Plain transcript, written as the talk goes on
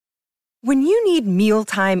When you need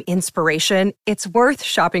mealtime inspiration, it's worth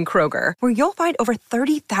shopping Kroger, where you'll find over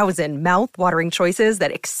 30,000 mouth-watering choices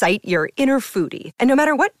that excite your inner foodie. And no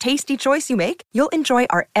matter what tasty choice you make, you'll enjoy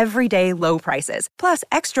our everyday low prices, plus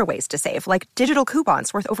extra ways to save, like digital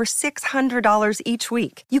coupons worth over $600 each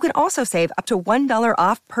week. You can also save up to $1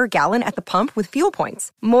 off per gallon at the pump with fuel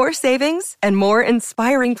points. More savings and more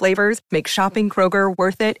inspiring flavors make shopping Kroger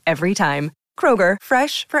worth it every time. Kroger,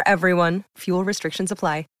 fresh for everyone. Fuel restrictions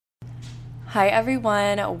apply. Hi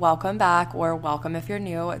everyone, welcome back, or welcome if you're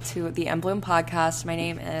new to the In Bloom podcast. My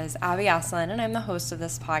name is Abby Aslan and I'm the host of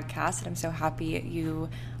this podcast, and I'm so happy you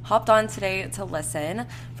hopped on today to listen.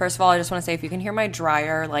 First of all, I just want to say, if you can hear my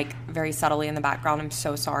dryer like very subtly in the background, I'm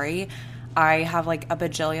so sorry. I have like a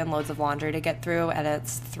bajillion loads of laundry to get through and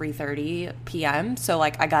it's 3:30 p.m. So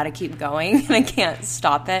like I gotta keep going and I can't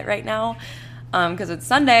stop it right now because it's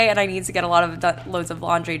Sunday and I need to get a lot of loads of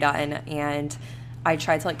laundry done. And I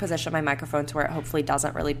tried to like position my microphone to where it hopefully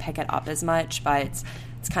doesn't really pick it up as much, but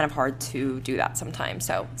it's kind of hard to do that sometimes.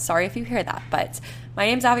 So sorry if you hear that, but my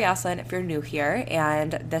name's Abby Aslan if you're new here.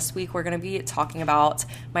 And this week we're going to be talking about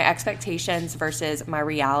my expectations versus my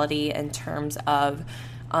reality in terms of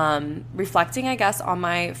reflecting, I guess, on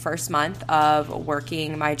my first month of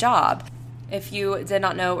working my job. If you did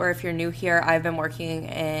not know, or if you're new here, I've been working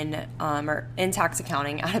in tax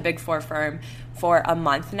accounting at a Big Four firm for a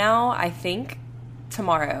month now. I think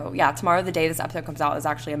tomorrow, the day this episode comes out, is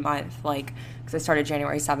actually a month, like, because I started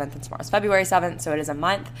January 7th and tomorrow's February 7th, so it is a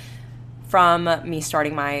month from me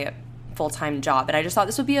starting my full-time job. And I just thought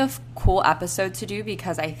this would be a cool episode to do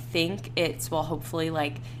because I think it's, well, hopefully,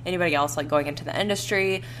 like anybody else, like going into the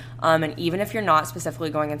industry, and even if you're not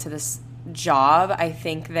specifically going into this job, I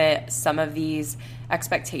think that some of these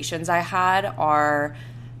expectations I had are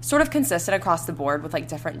sort of consistent across the board with like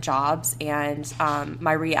different jobs, and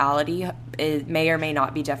my reality may or may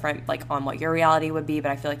not be different like on what your reality would be, but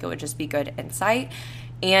I feel like it would just be good insight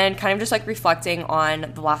and kind of just like reflecting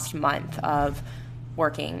on the last month of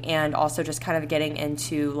working, and also just kind of getting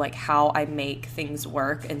into like how I make things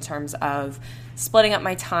work in terms of splitting up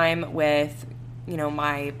my time with, you know,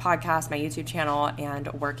 my podcast, my YouTube channel,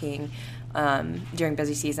 and working during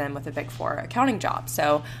busy season with a Big Four accounting job.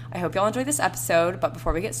 So I hope y'all enjoyed this episode, but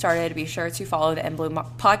before we get started, be sure to follow the In Bloom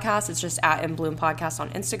podcast. It's just at In Bloom podcast on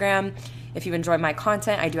Instagram. If you enjoy my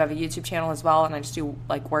content, I do have a YouTube channel as well, and I just do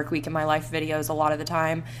like work week in my life videos a lot of the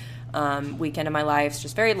time. Weekend in my life, it's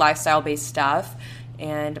just very lifestyle based stuff,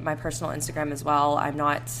 and my personal Instagram as well. I'm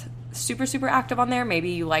not super active on there.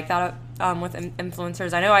 Maybe you like that with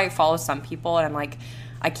influencers. I know I follow some people and I'm like,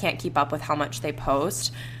 I can't keep up with how much they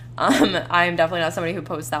post. I'm definitely not somebody who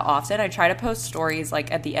posts that often. I try to post stories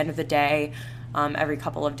like at the end of the day, every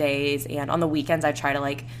couple of days, and on the weekends I try to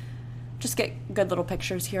like just get good little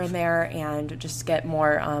pictures here and there and just get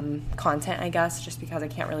more content, I guess, just because I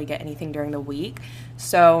can't really get anything during the week.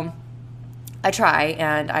 So I try,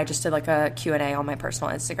 and I just did like a Q&A on my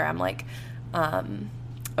personal Instagram like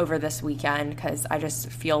over this weekend, because I just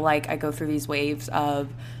feel like I go through these waves of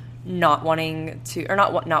not wanting to, or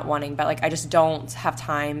not wanting, but like I just don't have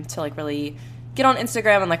time to like really get on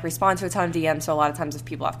Instagram and like respond to a ton of DMs. So a lot of times if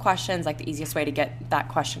people have questions, like the easiest way to get that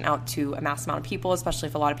question out to a mass amount of people, especially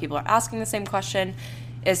if a lot of people are asking the same question,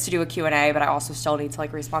 is to do a Q&A, but I also still need to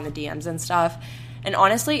like respond to DMs and stuff. And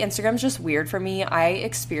honestly, Instagram's just weird for me. I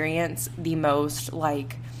experience the most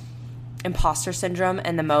like imposter syndrome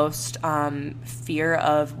and the most fear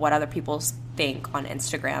of what other people think on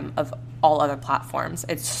Instagram of all other platforms.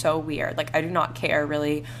 It's so weird. Like I do not care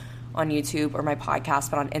really on YouTube or my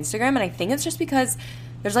podcast, but on Instagram. And I think it's just because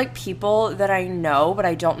there's like people that I know, but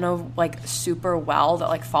I don't know like super well, that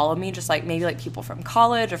like follow me, just like maybe like people from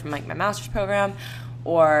college or from like my master's program,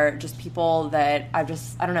 or just people that I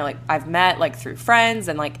don't know, like I've met like through friends,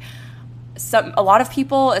 and like a lot of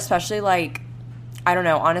people, especially like, I don't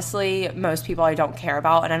know, honestly, most people I don't care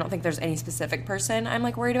about, and I don't think there's any specific person I'm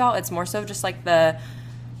like worried about. It's more so just like the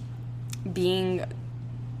being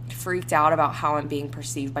freaked out about how I'm being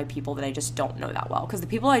perceived by people that I just don't know that well. Because the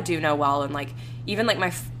people I do know well, and like even like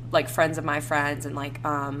my like friends of my friends, and like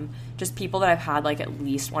just people that I've had like at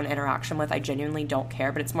least one interaction with, I genuinely don't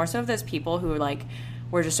care. But it's more so of those people who like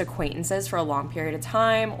were just acquaintances for a long period of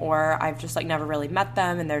time, or I've just like never really met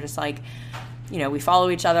them, and they're just like, you know, we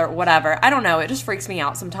follow each other, whatever. I don't know. It just freaks me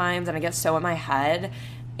out sometimes, and I get so in my head,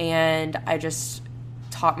 and I just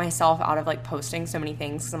talk myself out of like posting so many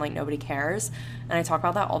things because I'm like, nobody cares. And I talk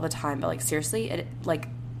about that all the time, but like seriously, it like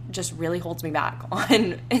just really holds me back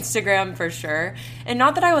on Instagram for sure. And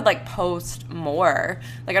not that I would like post more.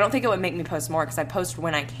 Like I don't think it would make me post more because I post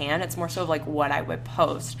when I can. It's more so of like what I would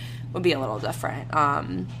post would be a little different.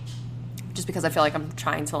 Just because I feel like I'm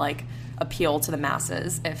trying to like appeal to the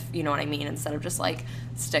masses, if you know what I mean, instead of just like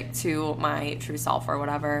stick to my true self or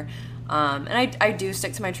whatever. And I do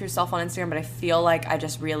stick to my true self on Instagram, but I feel like I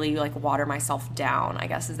just really like water myself down, I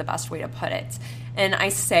guess is the best way to put it. And I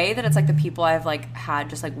say that it's like the people I've like had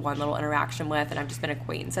just like one little interaction with and I've just been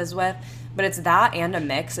acquaintances with, but it's that and a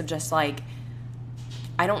mix of just like,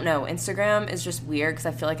 I don't know, Instagram is just weird because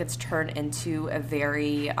I feel like it's turned into a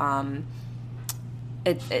very,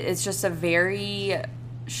 it's just a very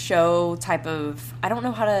show type of, I don't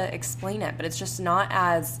know how to explain it, but it's just not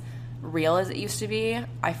as real as it used to be.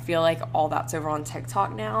 I feel like all that's over on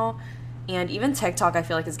TikTok now, and even TikTok I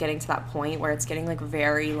feel like is getting to that point where it's getting like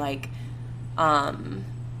very like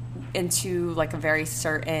into like a very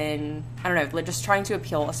certain, I don't know, like just trying to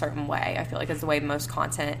appeal a certain way. I feel like is the way most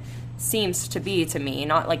content seems to be to me.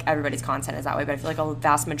 Not like everybody's content is that way, but I feel like a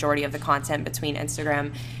vast majority of the content between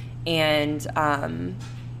Instagram and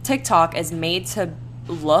TikTok is made to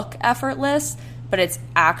look effortless, but it's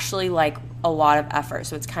actually like a lot of effort,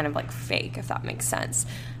 so it's kind of like fake, if that makes sense.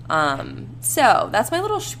 So that's my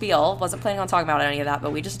little spiel. Wasn't planning on talking about any of that,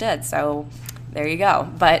 but we just did, so there you go.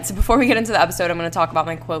 But before we get into the episode, I'm going to talk about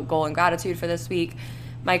my quote, goal, and gratitude for this week.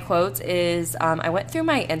 My quote is, I went through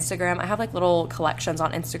my Instagram. I have like little collections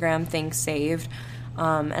on Instagram, things saved,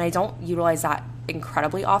 and I don't utilize that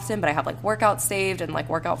incredibly often, but I have like workouts saved and like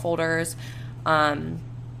workout folders. I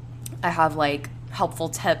have like helpful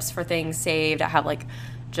tips for things saved. I have like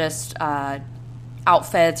just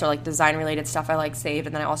outfits or like design related stuff I like saved,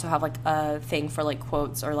 and then I also have like a thing for like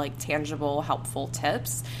quotes or like tangible helpful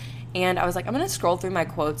tips. And I was like, I'm gonna scroll through my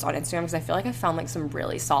quotes on Instagram because I feel like I found like some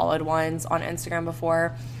really solid ones on Instagram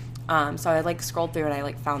before. So I like scrolled through and I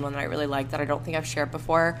like found one that I really liked that I don't think I've shared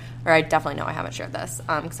before, or I definitely know I haven't shared this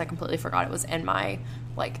because I completely forgot it was in my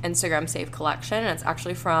like Instagram saved collection, and it's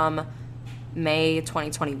actually from May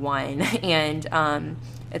 2021, and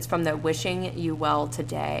it's from the Wishing You Well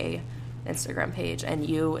Today Instagram page, and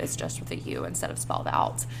you is just with a U instead of spelled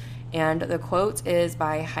out. And the quote is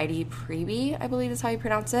by Heidi Priebe, I believe is how you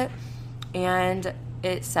pronounce it, and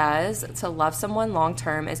it says, "To love someone long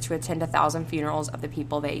term is to attend 1,000 funerals of the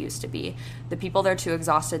people they used to be, the people they're too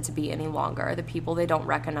exhausted to be any longer, the people they don't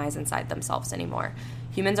recognize inside themselves anymore.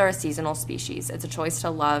 Humans are a seasonal species. It's a choice to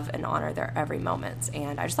love and honor their every moment."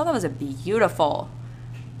 And I just thought that was a beautiful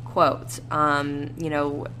quote. You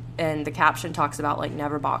know, and the caption talks about like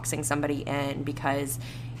never boxing somebody in because,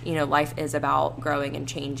 you know, life is about growing and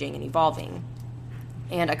changing and evolving.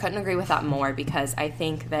 And I couldn't agree with that more because I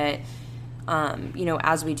think that, you know,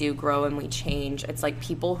 as we do grow and we change, it's like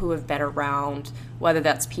people who have been around, whether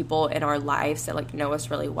that's people in our lives that like know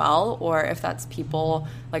us really well, or if that's people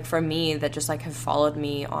like for me that just like have followed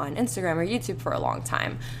me on Instagram or YouTube for a long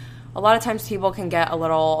time. A lot of times people can get a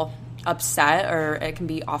little upset, or it can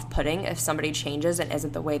be off-putting if somebody changes and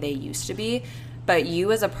isn't the way they used to be. But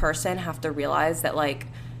you as a person have to realize that like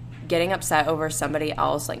getting upset over somebody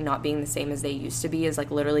else like not being the same as they used to be is like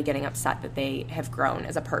literally getting upset that they have grown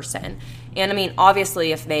as a person. And I mean,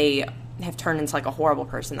 obviously if they have turned into like a horrible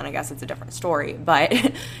person, then I guess it's a different story, but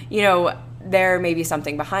you know, there may be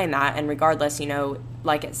something behind that. And regardless, you know,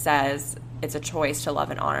 like it says, it's a choice to love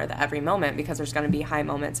and honor the every moment, because there's going to be high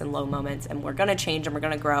moments and low moments, and we're going to change and we're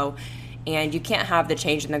going to grow, and you can't have the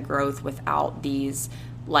change and the growth without these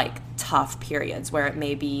like tough periods where it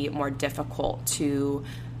may be more difficult to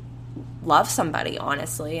love somebody,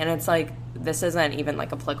 honestly. And it's like, this isn't even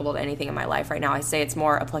like applicable to anything in my life right now. I say it's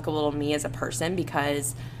more applicable to me as a person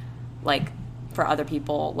because like for other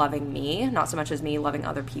people loving me, not so much as me loving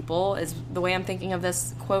other people, is the way I'm thinking of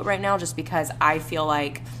this quote right now, just because I feel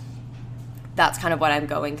like that's kind of what I'm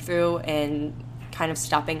going through and kind of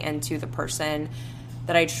stepping into the person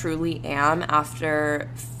that I truly am after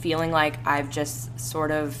feeling like I've just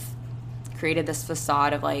sort of created this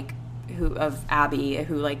facade of like of Abby,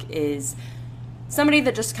 who like is somebody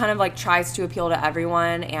that just kind of like tries to appeal to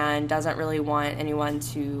everyone and doesn't really want anyone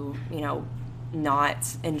to, you know, not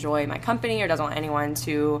enjoy my company, or doesn't want anyone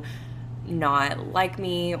to not like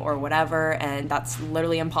me or whatever. And that's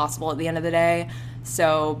literally impossible at the end of the day.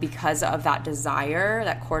 So because of that desire,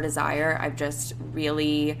 that core desire, I've just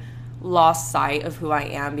really lost sight of who I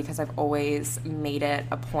am, because I've always made it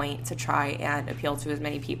a point to try and appeal to as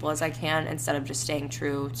many people as I can instead of just staying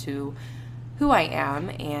true to who I am.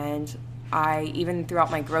 And I, even throughout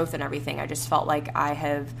my growth and everything, I just felt like I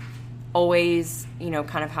have always, you know,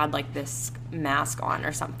 kind of had like this mask on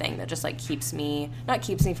or something that just like not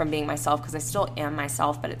keeps me from being myself, because I still am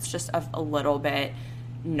myself, but it's just a little bit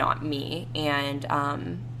not me.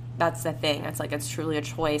 And that's the thing. It's like, it's truly a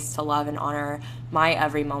choice to love and honor my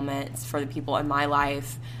every moment for the people in my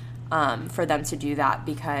life. for them to do that,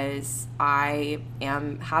 because I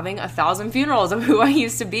am having 1,000 funerals of who I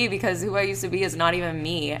used to be, because who I used to be is not even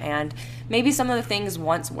me. And maybe some of the things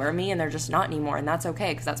once were me and they're just not anymore, and that's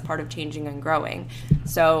okay, because that's part of changing and growing.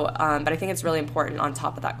 So, but I think it's really important on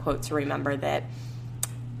top of that quote to remember that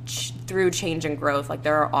through change and growth, like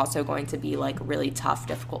there are also going to be like really tough,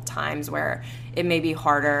 difficult times where it may be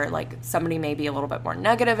harder. Like somebody may be a little bit more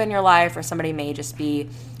negative in your life, or somebody may just be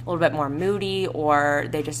a little bit more moody, or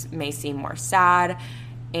they just may seem more sad.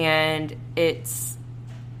 And it's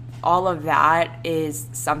all of that is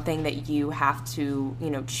something that you have to,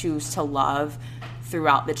 choose to love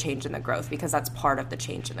throughout the change and the growth, because that's part of the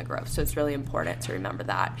change and the growth. So it's really important to remember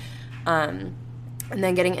that. And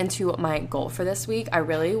then getting into my goal for this week, I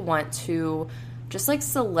really want to just like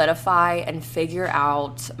solidify and figure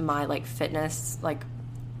out my like fitness like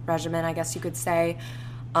regimen, I guess you could say.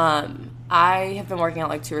 I have been working out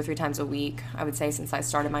like 2 or 3 times a week, I would say, since I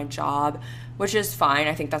started my job, which is fine.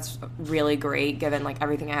 I think that's really great given like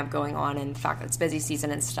everything I have going on and the fact that it's busy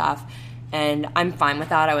season and stuff. And I'm fine with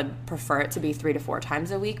that. I would prefer it to be 3 to 4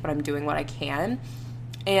 times a week, but I'm doing what I can.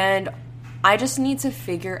 And I just need to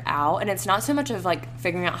figure out, and it's not so much of like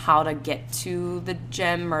figuring out how to get to the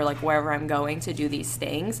gym or like wherever I'm going to do these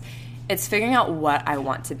things. It's figuring out what I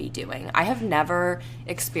want to be doing. I have never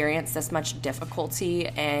experienced this much difficulty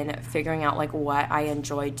in figuring out like what I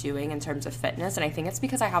enjoy doing in terms of fitness. And I think it's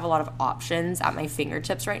because I have a lot of options at my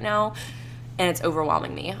fingertips right now, and it's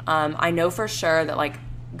overwhelming me. I know for sure that like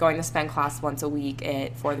going to spin class once a week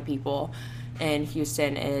For the People in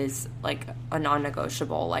Houston is like a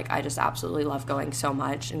non-negotiable. Like I just absolutely love going so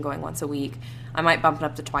much and going once a week. I might bump it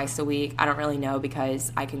up to twice a week. I don't really know,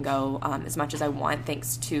 because I can go as much as I want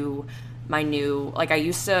thanks to my new, like I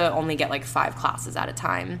used to only get like 5 classes at a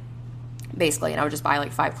time basically, and I would just buy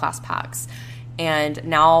like 5 class packs. And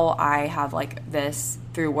now I have like this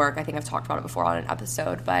through work. I think I've talked about it before on an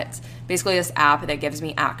episode, but basically this app that gives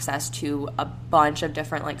me access to a bunch of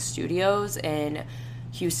different like studios in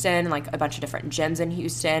Houston, like a bunch of different gyms in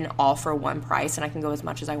Houston, all for one price, and I can go as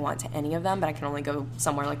much as I want to any of them, but I can only go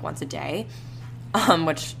somewhere like once a day,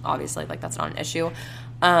 which obviously like that's not an issue.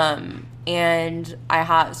 And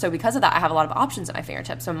so because of that, I have a lot of options at my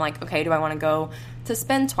fingertips. So I'm like, okay, do I want to go to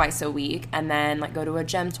spin twice a week and then like go to a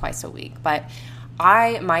gym twice a week? But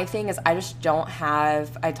my thing is I just don't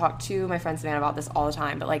have, I talk to my friend Savannah about this all the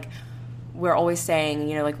time, but like we're always saying,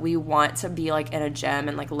 like we want to be like in a gym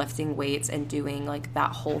and like lifting weights and doing like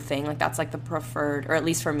that whole thing. Like that's like the preferred, or at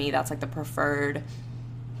least for me, that's like the preferred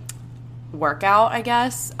workout, I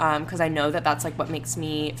guess, because I know that that's like what makes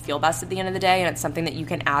me feel best at the end of the day, and it's something that you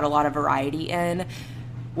can add a lot of variety in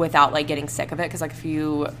without like getting sick of it. Because like if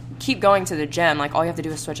you keep going to the gym, like all you have to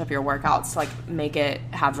do is switch up your workouts to like make it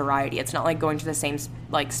have variety. It's not like going to the same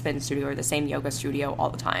like spin studio or the same yoga studio all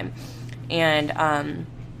the time. And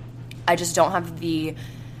I just don't have the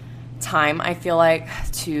time, I feel like,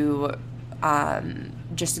 to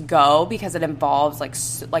just go, because it involves like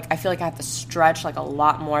I feel like I have to stretch like a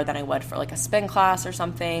lot more than I would for like a spin class or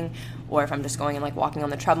something, or if I'm just going and like walking on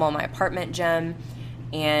the treadmill in my apartment gym.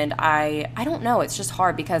 And I don't know, it's just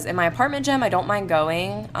hard, because in my apartment gym I don't mind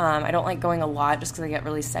going. I don't like going a lot just because I get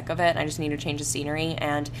really sick of it and I just need to change the scenery.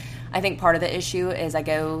 And I think part of the issue is I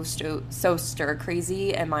go so stir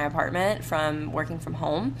crazy in my apartment from working from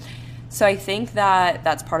home. So I think that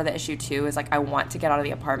that's part of the issue too, is like I want to get out of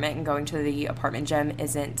the apartment, and going to the apartment gym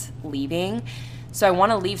isn't leaving. So I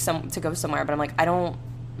want to leave to go somewhere, but I'm like, I don't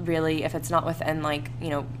really, if it's not within like,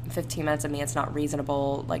 15 minutes of me, it's not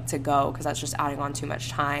reasonable like to go, because that's just adding on too much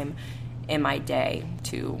time in my day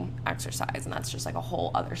to exercise, and that's just like a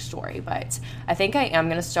whole other story. But I think I am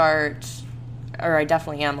going to start, or I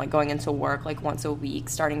definitely am, like going into work like once a week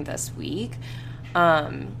starting this week.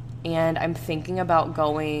 And I'm thinking about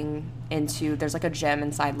going into, there's like a gym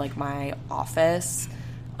inside like my office,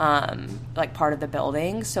 like part of the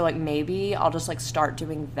building. So like maybe I'll just like start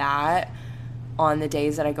doing that on the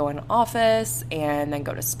days that I go in office, and then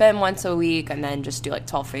go to spin once a week, and then just do like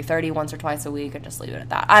 12 free 30 once or twice a week, and just leave it at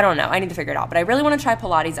that. I don't know. I need to figure it out. But I really want to try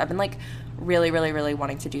Pilates. I've been like really, really, really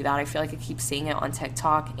wanting to do that. I feel like I keep seeing it on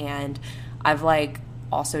TikTok, and I've like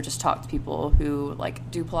also just talked to people who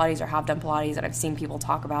like do Pilates or have done Pilates, and I've seen people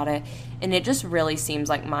talk about it, and it just really seems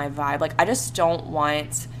like my vibe. Like I just don't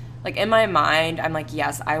want, like in my mind, I'm like,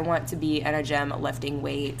 yes, I want to be in a gym lifting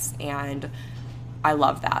weights, and I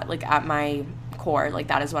love that. Like at my core, like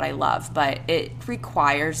that is what I love, but it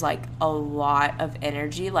requires like a lot of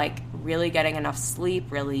energy, like really getting enough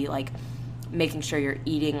sleep, really like making sure you're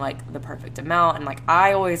eating like the perfect amount. And like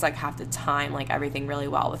I always like have to time like everything really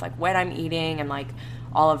well with like when I'm eating and like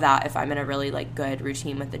all of that if I'm in a really like good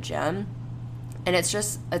routine with the gym. And it's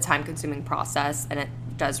just a time-consuming process, and it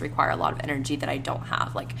does require a lot of energy that I don't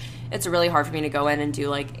have. Like, it's really hard for me to go in and do,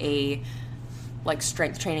 like, a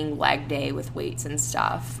strength training leg day with weights and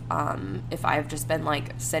stuff. If I've just been,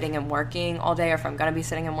 like, sitting and working all day, or if I'm going to be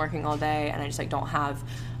sitting and working all day, and I just, like, don't have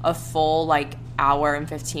a full, like, hour and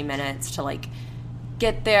 15 minutes to, like,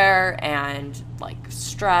 get there and, like,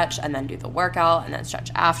 stretch and then do the workout and then stretch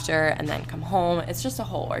after and then come home. It's just a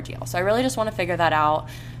whole ordeal. So I really just want to figure that out,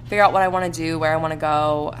 figure out what I want to do, where I want to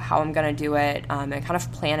go, how I'm going to do it, and kind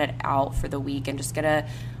of plan it out for the week and just get a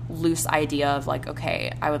loose idea of, like,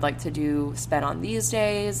 okay, I would like to spend on these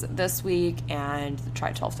days this week and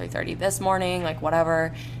try 12-3:30 this morning, like,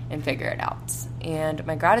 whatever, and figure it out. And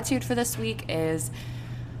my gratitude for this week is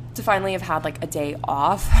to finally have had, like, a day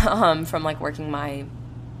off from, like, working my,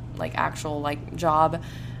 like, actual, like, job.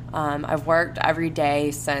 I've worked every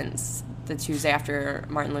day since the Tuesday after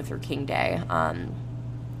Martin Luther King Day,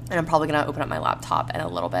 and I'm probably going to open up my laptop in a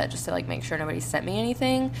little bit just to, like, make sure nobody sent me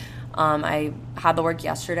anything. I had the work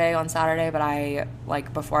yesterday on Saturday, but I,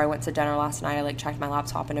 like, before I went to dinner last night, I, like, checked my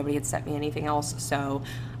laptop and nobody had sent me anything else. So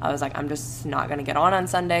I was like, I'm just not going to get on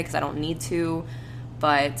Sunday because I don't need to,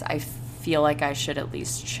 but I feel like I should at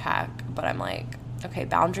least check. But I'm like, okay,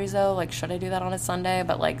 boundaries though, like, should I do that on a Sunday?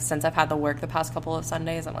 But, like, since I've had the work the past couple of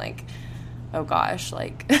Sundays, I'm like, oh gosh,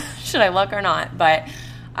 like, should I look or not? But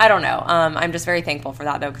I don't know. I'm just very thankful for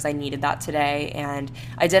that, though, because I needed that today. And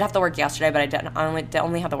I did have to work yesterday, but I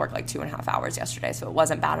only had to work like 2.5 hours yesterday, so it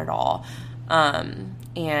wasn't bad at all.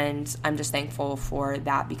 And I'm just thankful for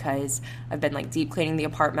that because I've been, like, deep cleaning the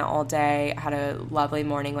apartment all day. I had a lovely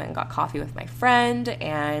morning, went and got coffee with my friend,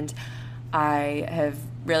 and I have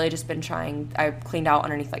really just been I cleaned out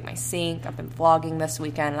underneath, like, my sink. I've been vlogging this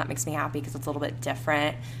weekend, and that makes me happy because it's a little bit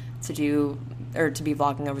different to be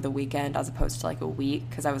vlogging over the weekend as opposed to, like, a week,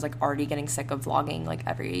 because I was, like, already getting sick of vlogging, like,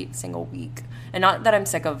 every single week. And not that I'm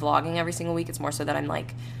sick of vlogging every single week, it's more so that I'm,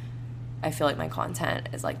 like, I feel like my content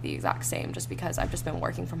is, like, the exact same just because I've just been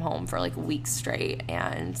working from home for, like, weeks straight,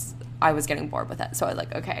 and I was getting bored with it. So I was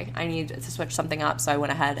like, okay, I need to switch something up, so I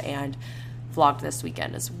went ahead and vlogged this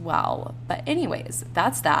weekend as well. But anyways,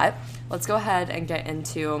 that's that. Let's go ahead and get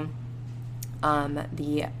into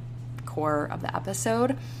the core of the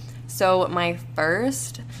episode. So my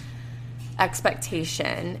first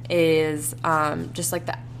expectation is just, like,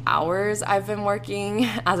 the hours I've been working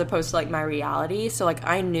as opposed to, like, my reality. So, like,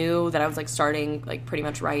 I knew that I was, like, starting, like, pretty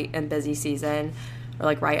much right in busy season, or,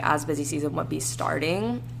 like, right as busy season would be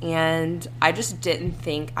starting. And I just didn't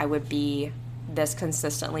think I would be this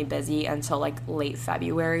consistently busy until, like, late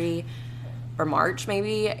February or March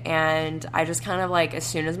maybe. And I just kind of, like, as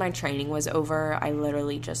soon as my training was over, I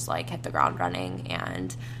literally just, like, hit the ground running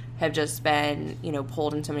and have just been, you know,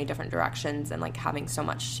 pulled in so many different directions and, like, having so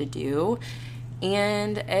much to do.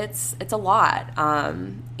 And it's a lot.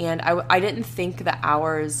 And I didn't think the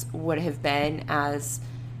hours would have been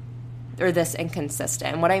this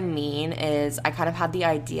inconsistent. And what I mean is I kind of had the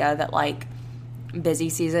idea that, like, busy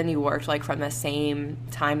season, you worked, like, from the same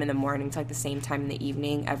time in the morning to, like, the same time in the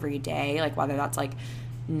evening every day, like, whether that's, like,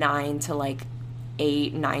 9 to, like,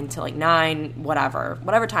 8, 9 to, like, 9,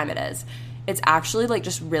 whatever time it is. It's actually, like,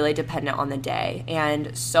 just really dependent on the day,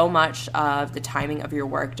 and so much of the timing of your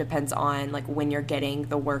work depends on, like, when you're getting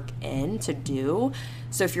the work in to do.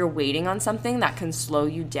 So if you're waiting on something, that can slow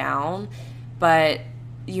you down, but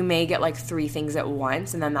you may get, like, 3 things at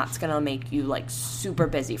once, and then that's gonna make you, like, super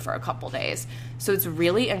busy for a couple days. So it's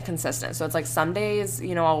really inconsistent. So it's, like, some days,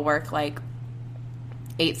 you know, I'll work, like,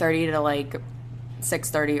 8:30 to, like,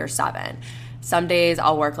 6:30 or 7. Some days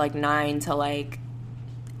I'll work, like, 9 to, like,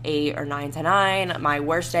 8 or 9 to 9. My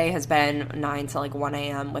worst day has been 9 to, like, 1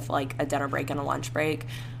 a.m. with, like, a dinner break and a lunch break.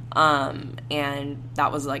 And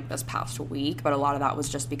that was, like, this past week, but a lot of that was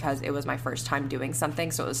just because it was my first time doing something,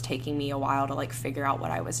 so it was taking me a while to, like, figure out what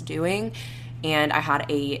I was doing, and I had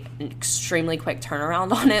an extremely quick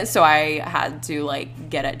turnaround on it, so I had to, like,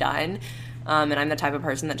 get it done. And I'm the type of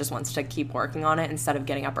person that just wants to keep working on it instead of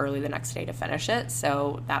getting up early the next day to finish it,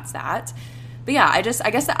 so that's that. But yeah, I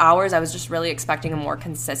guess the hours, I was just really expecting a more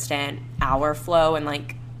consistent hour flow and,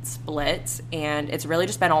 like, split, and it's really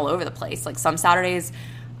just been all over the place. Like, some Saturdays,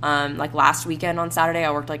 like, last weekend on Saturday,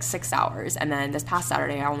 I worked, like, 6 hours, and then this past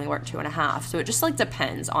Saturday, I only worked 2.5. So it just, like,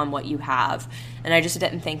 depends on what you have, and I just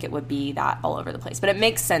didn't think it would be that all over the place. But it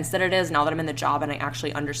makes sense that it is now that I'm in the job and I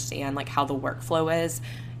actually understand, like, how the workflow is.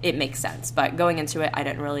 It makes sense. But going into it, I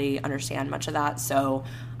didn't really understand much of that, so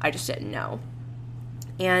I just didn't know.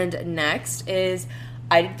 And next is,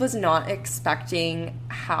 I was not expecting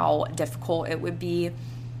how difficult it would be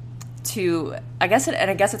to, I guess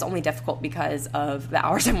it's only difficult because of the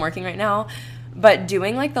hours I'm working right now, But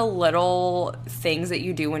doing like the little things that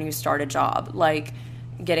you do when you start a job, like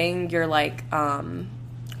getting your like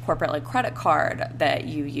corporate like credit card that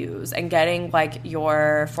you use, and getting like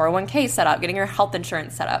your 401k set up, getting your health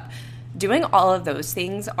insurance set up, doing all of those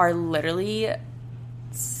things are literally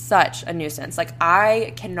such a nuisance. Like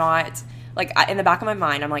I cannot, like in the back of my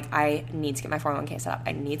mind, I'm like, I need to get my 401k set up.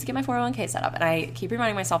 I need to get my 401k set up. And I keep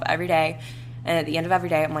reminding myself every day. And at the end of every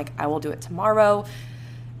day, I'm like, I will do it tomorrow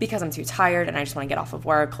because I'm too tired and I just want to get off of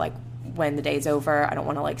work. Like when the day's over, I don't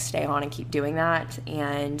want to like stay on and keep doing that.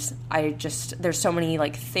 And there's so many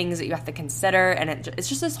like things that you have to consider. And it's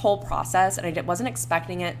just this whole process. And I wasn't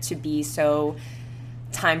expecting it to be so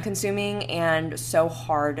time consuming and so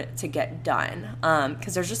hard to get done,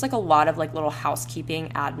 because there's just like a lot of like little housekeeping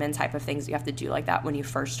admin type of things you have to do like that when you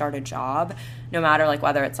first start a job, no matter like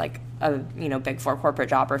whether it's like a big four corporate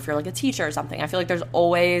job or if you're like a teacher or something. I feel like there's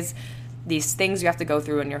always these things you have to go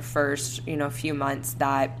through in your first few months,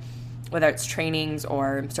 that whether it's trainings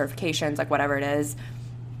or certifications, like whatever it is,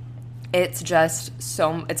 it's just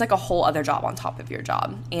it's like a whole other job on top of your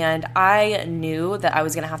job. And I knew that I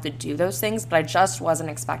was going to have to do those things, but I just wasn't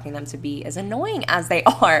expecting them to be as annoying as they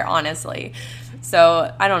are, honestly.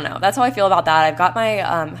 So I don't know. That's how I feel about that.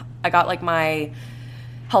 I got like my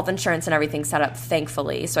health insurance and everything set up,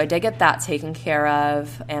 thankfully. So I did get that taken care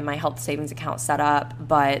of and my health savings account set up,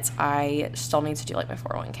 but I still need to do like my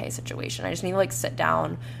 401k situation. I just need to like sit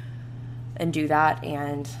down and do that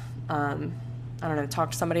and, I don't know, talk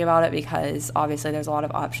to somebody about it, because obviously there's a lot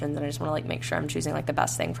of options and I just want to like make sure I'm choosing like the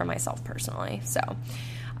best thing for myself personally. So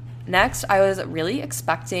next, I was really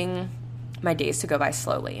expecting my days to go by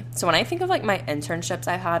slowly. So when I think of like my internships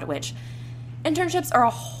I've had, which internships are a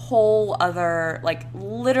whole other, like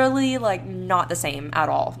literally like not the same at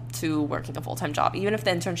all to working a full-time job. Even if the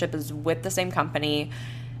internship is with the same company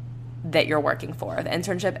that you're working for, the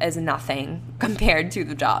internship is nothing compared to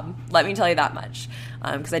the job. Let me tell you that much.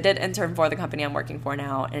 Because I did intern for the company I'm working for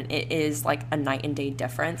now, and it is like a night and day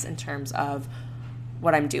difference in terms of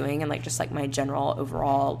what I'm doing and like just like my general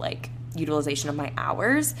overall like utilization of my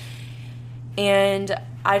hours. And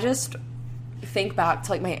I just think back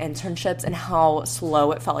to like my internships and how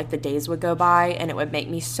slow it felt like the days would go by, and it would make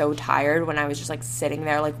me so tired when I was just like sitting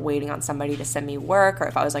there like waiting on somebody to send me work, or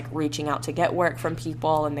if I was like reaching out to get work from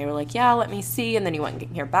people and they were like, yeah, let me see, and then you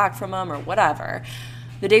wouldn't hear back from them or whatever.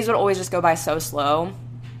 The days would always just go by so slow,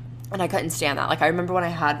 and I couldn't stand that. Like I remember when I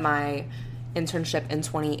had my internship in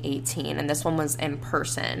 2018, and this one was in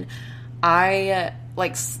person,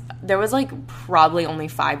 there was like probably only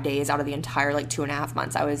 5 days out of the entire like 2.5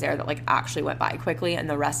 months I was there that like actually went by quickly, and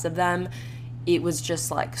the rest of them it was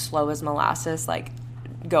just like slow as molasses, like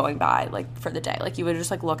going by like for the day. Like you would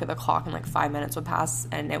just like look at the clock and like 5 minutes would pass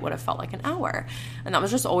and it would have felt like an hour, and that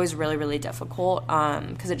was just always really, really difficult,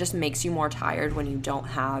 because it just makes you more tired when you don't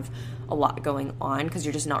have a lot going on, because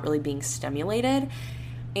you're just not really being stimulated.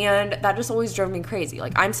 And that just always drove me crazy.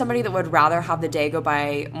 Like, I'm somebody that would rather have the day go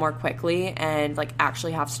by more quickly and, like,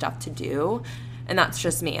 actually have stuff to do. And that's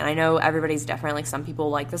just me. And I know everybody's different. Like, some people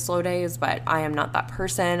like the slow days, but I am not that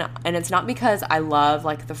person. And it's not because I love,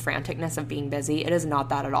 like, the franticness of being busy. It is not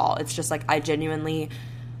that at all. It's just, like, I genuinely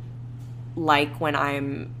like when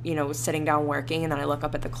I'm, sitting down working and then I look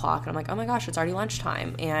up at the clock and I'm like, oh, my gosh, it's already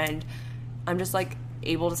lunchtime. And I'm just, like,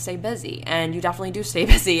 able to stay busy. And you definitely do stay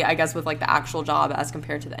busy, I guess, with like the actual job as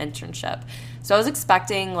compared to the internship. So I was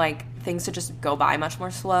expecting like things to just go by much more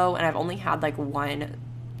slow, and I've only had like one,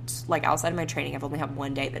 like outside of my training, I've only had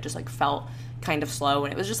one day that just like felt kind of slow,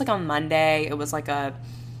 and it was just like on Monday. It was like a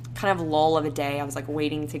kind of lull of a day. I was like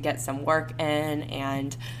waiting to get some work in,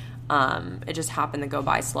 and it just happened to go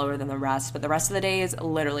by slower than the rest. But the rest of the days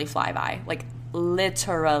literally fly by, like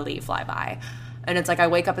literally fly by. And it's like I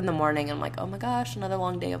wake up in the morning and I'm like, oh my gosh, another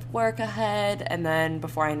long day of work ahead. And then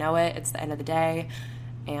before I know it, it's the end of the day.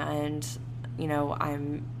 And,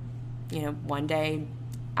 I'm, one day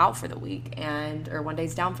out for the week or one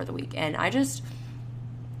day's down for the week. And I just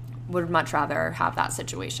would much rather have that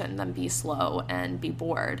situation than be slow and be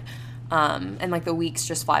bored. And like the weeks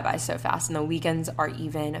just fly by so fast, and the weekends are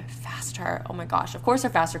even faster. Oh my gosh. Of course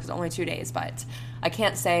they're faster because only 2 days, but I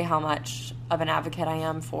can't say how much of an advocate I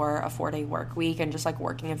am for a 4-day work week and just like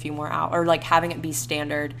working a few more hours, or like having it be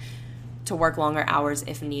standard to work longer hours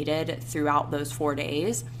if needed throughout those 4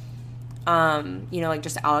 days. Like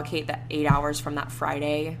just allocate that 8 hours from that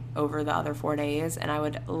Friday over the other 4 days, and I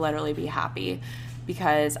would literally be happy,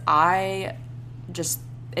 because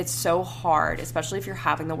it's so hard, especially if you're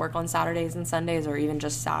having to work on Saturdays and Sundays, or even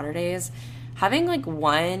just Saturdays. Having like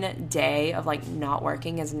one day of like not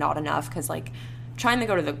working is not enough, because like trying to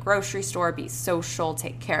go to the grocery store, be social,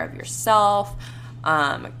 take care of yourself,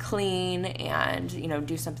 clean and, you know,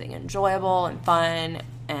 do something enjoyable and fun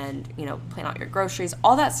and, you know, plan out your groceries,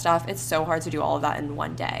 all that stuff. It's so hard to do all of that in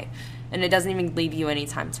one day. And it doesn't even leave you any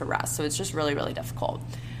time to rest. So it's just really, really difficult.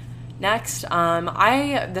 Next,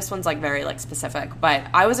 this one's like very like specific, but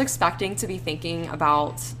I was expecting to be thinking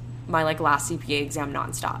about my like last CPA exam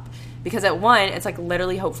nonstop. Because at one, it's like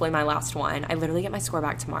literally hopefully my last one. I literally get my score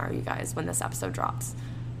back tomorrow, you guys, when this episode drops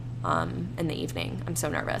in the evening. I'm so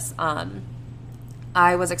nervous.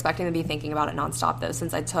 I was expecting to be thinking about it nonstop though,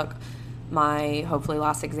 since I took my hopefully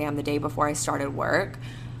last exam the day before I started work.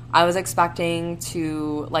 I was expecting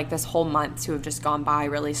to, like, this whole month to have just gone by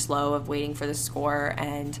really slow of waiting for the score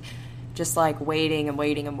and just like waiting and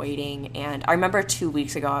waiting and waiting. And I remember 2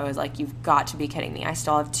 weeks ago, I was like, you've got to be kidding me. I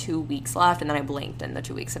still have 2 weeks left. And then I blinked and the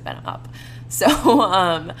 2 weeks have been up. So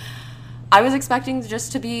I was expecting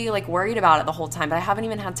just to be like worried about it the whole time, but I haven't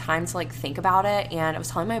even had time to like think about it. And I was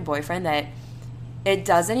telling my boyfriend that it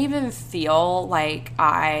doesn't even feel like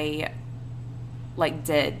I like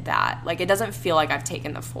did that. Like, it doesn't feel like I've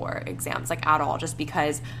taken the 4 exams like at all, just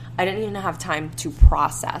because I didn't even have time to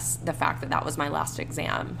process the fact that that was my last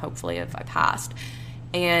exam, hopefully, if I passed.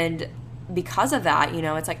 And because of that, you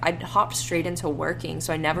know, it's like I hopped straight into working,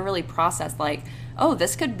 so I never really processed like, oh,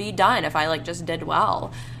 this could be done if I like just did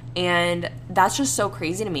well. And that's just so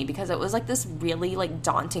crazy to me, because it was like this really like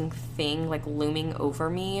daunting thing like looming over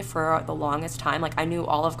me for the longest time. Like, I knew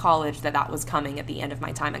all of college that was coming at the end of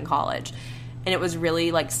my time in college. And it was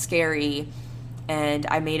really, like, scary, and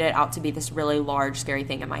I made it out to be this really large, scary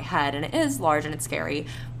thing in my head. And it is large and it's scary,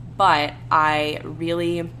 but I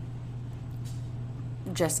really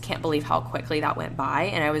just can't believe how quickly that went by.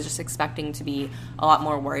 And I was just expecting to be a lot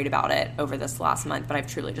more worried about it over this last month, but I've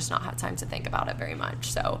truly just not had time to think about it very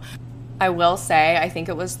much. So I will say, I think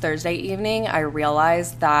it was Thursday evening, I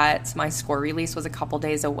realized that my score release was a couple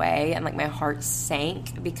days away, and, like, my heart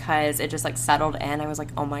sank because it just, like, settled in. I was like,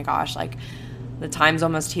 oh my gosh, like, the time's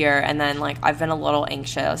almost here. And then, like, I've been a little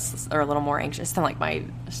anxious, or a little more anxious than, like, my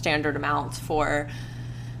standard amount for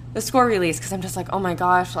the score release, because I'm just like, oh my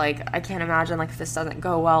gosh, like, I can't imagine, like, if this doesn't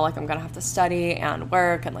go well, like, I'm gonna have to study and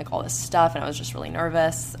work and, like, all this stuff. And I was just really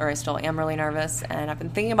nervous, or I still am really nervous, and I've been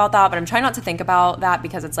thinking about that, but I'm trying not to think about that,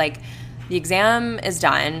 because it's like, the exam is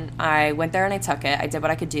done. I went there and I took it. I did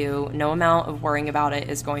what I could do. No amount of worrying about it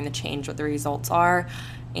is going to change what the results are.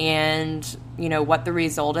 And, you know, what the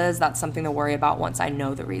result is, that's something to worry about once I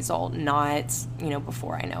know the result, not, you know,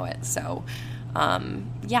 before I know it. So,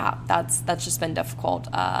 yeah, that's just been difficult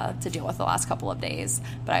to deal with the last couple of days.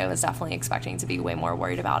 But I was definitely expecting to be way more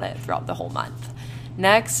worried about it throughout the whole month.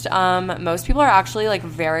 Next, most people are actually, like,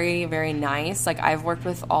 very, very nice. Like, I've worked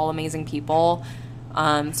with all amazing people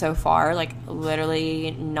so far. Like,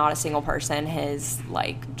 literally not a single person has,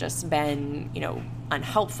 like, just been, you know,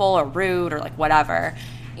 unhelpful or rude or, like, whatever.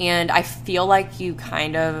 And I feel like you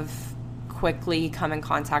kind of quickly come in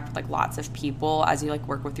contact with, like, lots of people as you, like,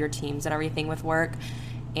 work with your teams and everything with work.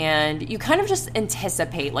 And you kind of just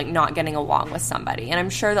anticipate, like, not getting along with somebody. And I'm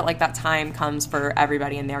sure that, like, that time comes for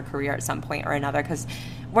everybody in their career at some point or another, because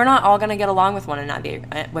we're not all going to get along with one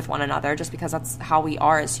another just because that's how we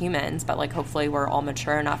are as humans. But, like, hopefully we're all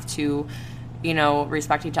mature enough to, you know,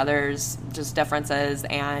 respect each other's just differences.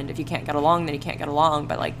 And if you can't get along, then you can't get along.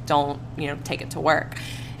 But, like, don't, you know, take it to work.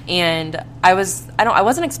 And I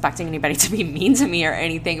wasn't expecting anybody to be mean to me or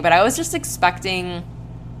anything, but I was just expecting,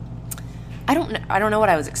 I don't know what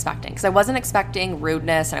I was expecting, because I wasn't expecting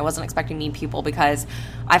rudeness and I wasn't expecting mean people, because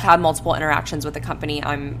I've had multiple interactions with the company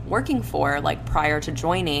I'm working for, like, prior to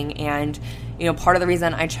joining. And, you know, part of the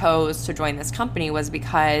reason I chose to join this company was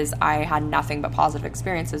because I had nothing but positive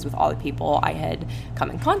experiences with all the people I had come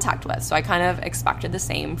in contact with. So I kind of expected the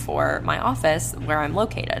same for my office where I'm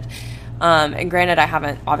located. And granted, I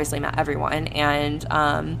haven't obviously met everyone. And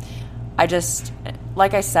I just,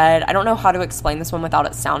 like I said, I don't know how to explain this one without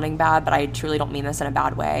it sounding bad, but I truly don't mean this in a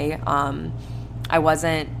bad way.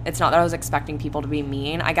 It's not that I was expecting people to be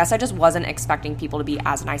mean. I guess I just wasn't expecting people to be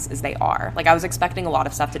as nice as they are. Like, I was expecting a lot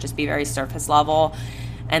of stuff to just be very surface level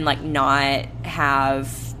and, like, not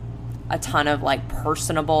have a ton of, like,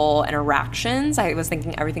 personable interactions. I was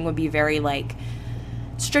thinking everything would be very, like,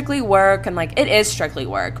 strictly work, and, like, it is strictly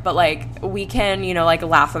work, but, like, we can, you know, like,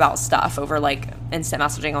 laugh about stuff over, like, instant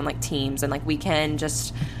messaging on, like, Teams, and, like, we can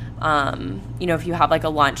just, you know, if you have, like, a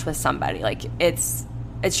lunch with somebody, like, it's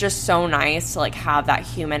just so nice to, like, have that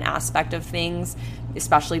human aspect of things,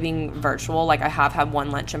 especially being virtual. Like, I have had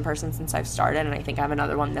one lunch in person since I've started, and I think I have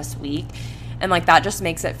another one this week. And, like, that just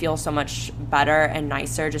makes it feel so much better and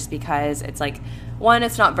nicer, just because it's, like, one,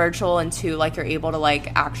 it's not virtual, and two, like, you're able to,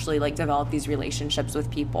 like, actually, like, develop these relationships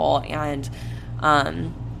with people. And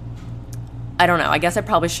I I don't know. I guess I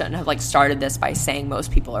probably shouldn't have like started this by saying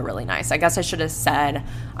most people are really nice. I guess I should have said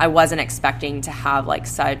I wasn't expecting to have like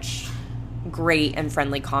such great and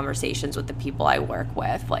friendly conversations with the people I work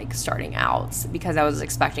with, like starting out, because I was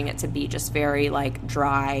expecting it to be just very like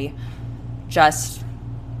dry, just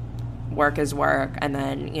work is work. And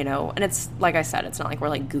then, you know, and it's like I said, it's not like we're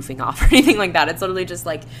like goofing off or anything like that. It's literally just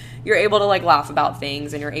like you're able to like laugh about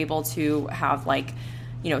things, and you're able to have like,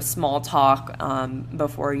 you know, small talk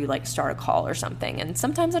before you like start a call or something. And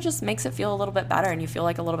sometimes it just makes it feel a little bit better, and you feel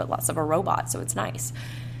like a little bit less of a robot. So it's nice.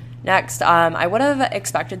 Next, I would have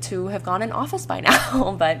expected to have gone in office by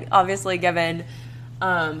now, but obviously given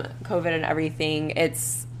COVID and everything,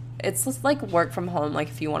 it's just like work from home, like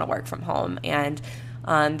if you want to work from home. And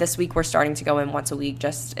this week we're starting to go in once a week.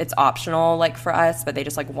 Just it's optional like for us, but they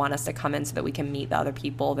just like want us to come in so that we can meet the other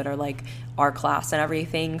people that are like our class and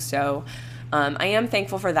everything. So I am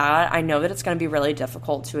thankful for that. I know that it's going to be really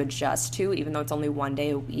difficult to adjust to, even though it's only one day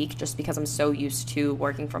a week, just because I'm so used to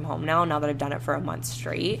working from home now that I've done it for a month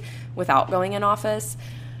straight without going in office.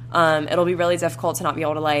 It'll be really difficult to not be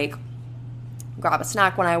able to like grab a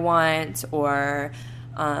snack when I want, or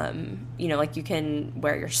you know, like you can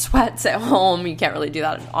wear your sweats at home. You can't really do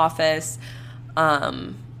that in office. I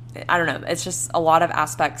don't know. It's just a lot of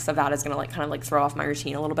aspects of that is going to like kind of like throw off my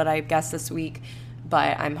routine a little bit, I guess, this week.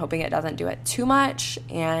 But I'm hoping it doesn't do it too much.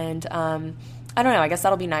 And I don't know. I guess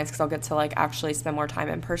that'll be nice because I'll get to like actually spend more time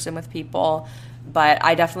in person with people. But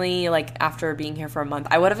I definitely, like, after being here for a month,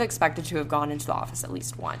 I would have expected to have gone into the office at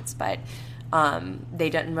least once. But they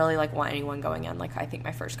didn't really like want anyone going in, like, I think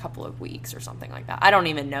my first couple of weeks or something like that. I don't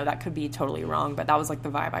even know. That could be totally wrong. But that was like the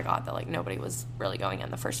vibe I got, that like nobody was really going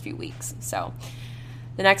in the first few weeks. So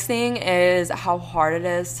the next thing is how hard it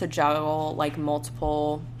is to juggle like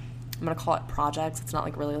multiple, I'm going to call it projects. It's not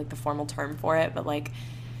like really like the formal term for it, but like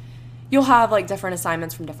you'll have like different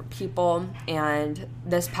assignments from different people. And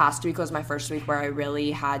this past week was my first week where I really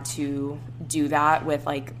had to do that with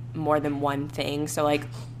like more than one thing. So like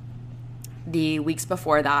the weeks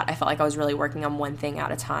before that, I felt like I was really working on one thing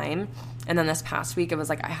at a time. And then this past week, it was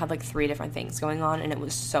like I had like 3 different things going on, and it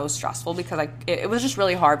was so stressful because it was just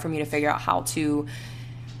really hard for me to figure out how to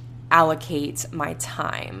allocate my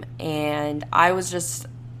time. And I was just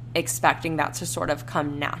expecting that to sort of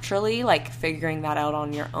come naturally, like figuring that out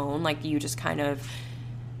on your own. Like you just kind of,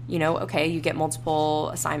 you know, okay, you get multiple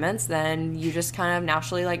assignments, then you just kind of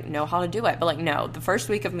naturally like know how to do it. But like, no, the first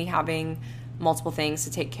week of me having multiple things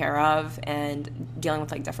to take care of and dealing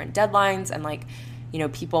with like different deadlines and like, you know,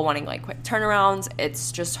 people wanting like quick turnarounds,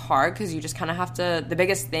 it's just hard because you just kind of have to, the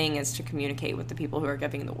biggest thing is to communicate with the people who are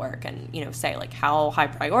giving the work and, you know, say like, how high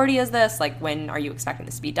priority is this? Like, when are you expecting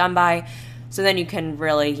this to be done by? So then you can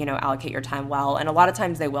really, you know, allocate your time well. And a lot of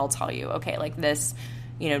times they will tell you, okay, like this,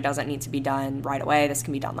 you know, doesn't need to be done right away. This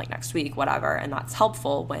can be done like next week, whatever. And that's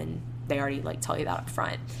helpful when they already like tell you that up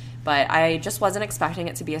front. But I just wasn't expecting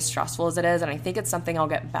it to be as stressful as it is. And I think it's something I'll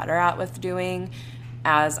get better at with doing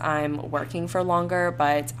as I'm working for longer.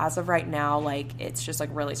 But as of right now, like it's just like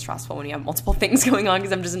really stressful when you have multiple things going on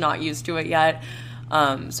because I'm just not used to it yet.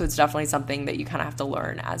 So it's definitely something that you kind of have to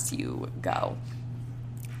learn as you go.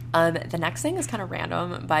 The next thing is kind of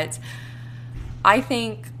random, but I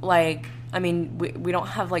think like, I mean, we don't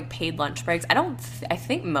have like paid lunch breaks. I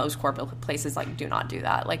think most corporate places like do not do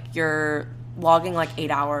that. Like you're logging like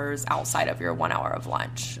 8 hours outside of your 1 hour of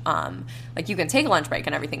lunch. Like you can take a lunch break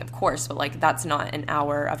and everything, of course, but like that's not an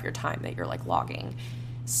hour of your time that you're like logging.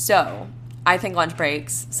 So I think lunch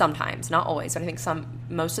breaks sometimes, not always, but I think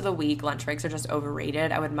most of the week lunch breaks are just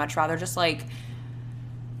overrated. I would much rather just like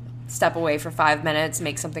step away for 5 minutes,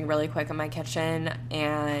 make something really quick in my kitchen,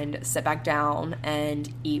 and sit back down and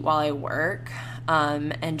eat while I work,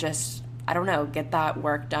 and just, I don't know, get that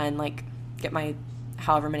work done, like get my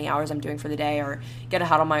however many hours I'm doing for the day, or get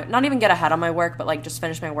ahead on my, not even get ahead on my work, but like just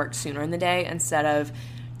finish my work sooner in the day instead of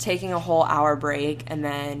taking a whole hour break and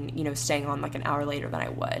then, you know, staying on like an hour later than I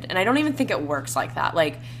would. And I don't even think it works like that.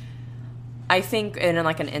 Like I think in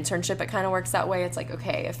like an internship, it kind of works that way. It's like,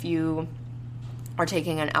 okay, if you are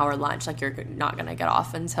taking an hour lunch, like you're not going to get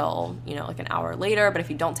off until, you know, like an hour later. But if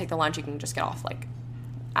you don't take the lunch, you can just get off like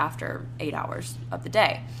after 8 hours of the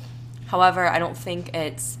day. However, I don't think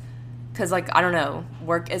it's because like, I don't know,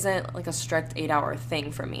 work isn't like a strict 8 hour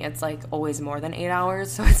thing for me. It's like always more than 8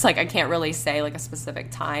 hours. So it's like, I can't really say like a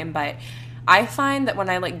specific time, but I find that when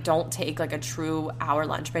I like don't take like a true hour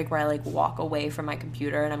lunch break where I like walk away from my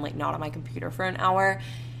computer and I'm like not on my computer for an hour,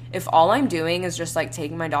 if all I'm doing is just like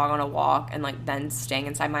taking my dog on a walk and like then staying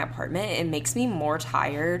inside my apartment, it makes me more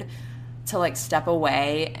tired to like step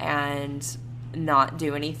away and not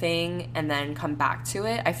do anything and then come back to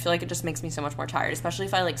it, I feel like it just makes me so much more tired, especially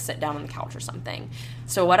if I like sit down on the couch or something.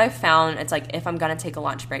 So what I've found, it's like if I'm gonna take a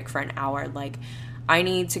lunch break for an hour, like I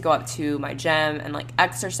need to go up to my gym and like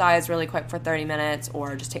exercise really quick for 30 minutes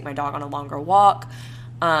or just take my dog on a longer walk,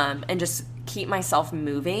 and just keep myself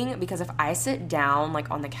moving, because if I sit down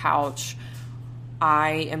like on the couch,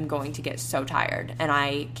 I am going to get so tired, and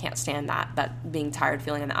I can't stand that being tired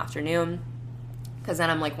feeling in the afternoon, because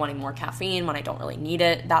then I'm like wanting more caffeine when I don't really need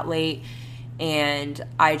it that late. And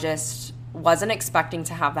I just wasn't expecting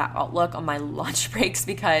to have that outlook on my lunch breaks,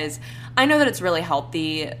 because I know that it's really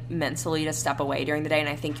healthy mentally to step away during the day, and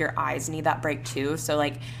I think your eyes need that break too. So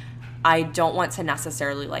like I don't want to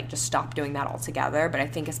necessarily like just stop doing that altogether, but I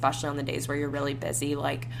think especially on the days where you're really busy,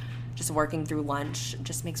 like just working through lunch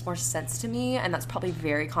just makes more sense to me. And that's probably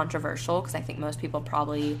very controversial, because I think most people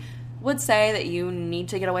probably would say that you need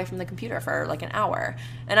to get away from the computer for like an hour.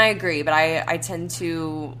 And I agree, but I tend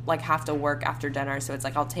to like have to work after dinner. So it's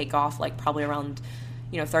like I'll take off like probably around,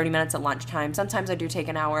 30 minutes at lunchtime. Sometimes I do take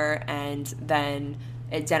an hour, and then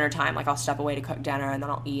at dinner time, like I'll step away to cook dinner, and then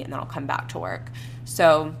I'll eat, and then I'll come back to work.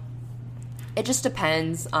 So it just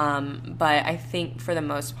depends. But I think for the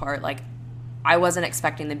most part, like I wasn't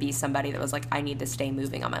expecting to be somebody that was like, I need to stay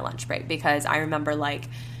moving on my lunch break, because I remember like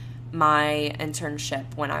my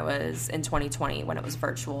internship when I was in 2020, when it was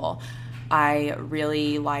virtual, I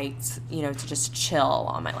really liked, to just chill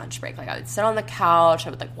on my lunch break. Like I would sit on the couch, I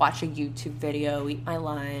would like watch a YouTube video, eat my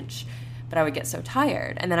lunch, but I would get so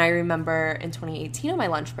tired. And then I remember in 2018 on my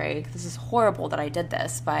lunch break, this is horrible that I did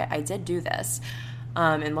this, but I did do this.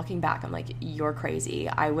 And looking back, I'm like, you're crazy.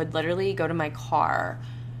 I would literally go to my car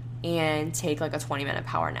and take like a 20-minute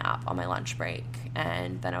power nap on my lunch break.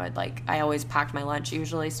 And then I always packed my lunch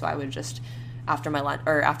usually, so I would just, after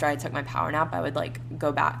I took my power nap, I would like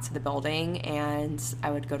go back to the building, and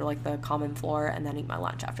I would go to like the common floor and then eat my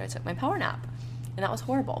lunch after I took my power nap. And that was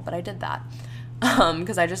horrible, but I did that.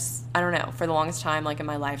 Because I don't know, for the longest time, like in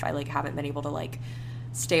my life, I like haven't been able to like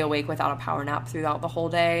stay awake without a power nap throughout the whole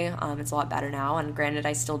day. It's a lot better now. And granted,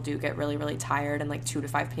 I still do get really, really tired, and like 2 to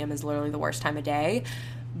 5 p.m. is literally the worst time of day.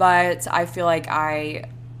 But I feel like I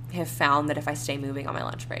have found that if I stay moving on my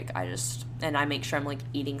lunch break, and I make sure I'm like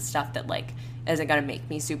eating stuff that like isn't going to make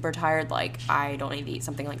me super tired. Like I don't need to eat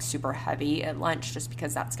something like super heavy at lunch, just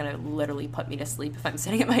because that's going to literally put me to sleep if I'm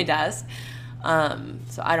sitting at my desk.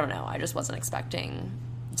 So I don't know. I just wasn't expecting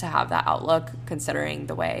to have that outlook, considering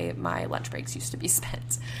the way my lunch breaks used to be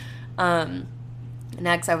spent.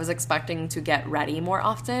 Next, I was expecting to get ready more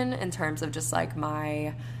often in terms of just like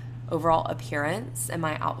my overall appearance and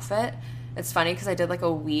my outfit. It's funny because I did like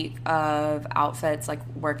a week of outfits, like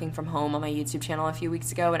working from home on my YouTube channel a few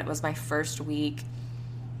weeks ago, and it was my first week.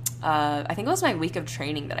 I think it was my week of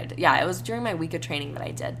training that I did. Yeah, it was during my week of training that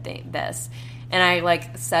I did this. And I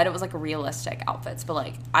like said it was like realistic outfits, but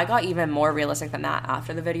like I got even more realistic than that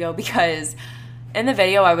after the video, because in the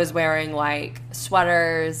video I was wearing like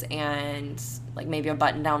sweaters and like maybe a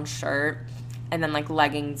button-down shirt, and then like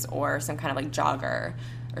leggings or some kind of like jogger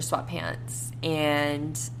or sweatpants.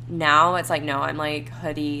 And now it's like, no, I'm like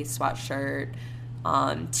hoodie, sweatshirt,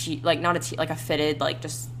 like a fitted, like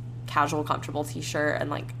just casual, comfortable t-shirt, and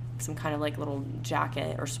like some kind of like little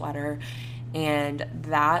jacket or sweater. And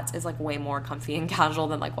that is like way more comfy and casual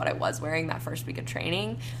than like what I was wearing that first week of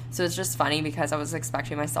training. So it's just funny, because I was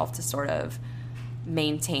expecting myself to sort of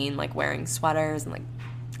maintain like wearing sweaters and like,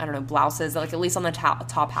 I don't know, blouses, like at least on the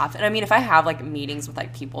top half. And I mean, if I have like meetings with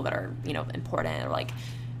like people that are, important, or like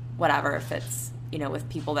whatever, if it's, with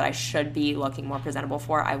people that I should be looking more presentable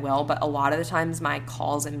for, I will. But a lot of the times my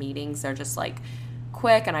calls and meetings, they're just like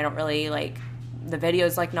quick, and I don't really like, the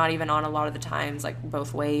video's like not even on a lot of the times, like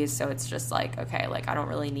both ways. So it's just like, okay, like I don't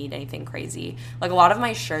really need anything crazy. Like a lot of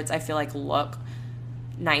my shirts I feel like look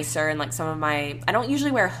nicer, and like some of I don't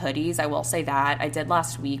usually wear hoodies, I will say that. I did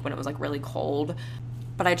last week when it was like really cold,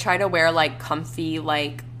 but I try to wear like comfy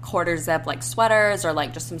like quarter zip like sweaters, or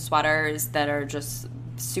like just some sweaters that are just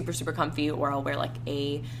super, super comfy, or I'll wear like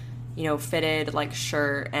a fitted like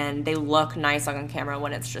shirt, and they look nice on camera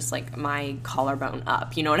when it's just like my collarbone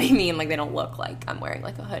up, you know what I mean? Like they don't look like I'm wearing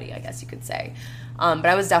like a hoodie, I guess you could say. But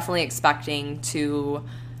I was definitely expecting to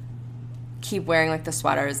keep wearing like the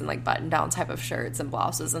sweaters and like button down type of shirts and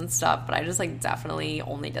blouses and stuff, but I just like definitely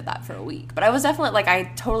only did that for a week. But I was definitely like, I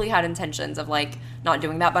totally had intentions of like not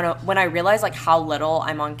doing that, but when I realized like how little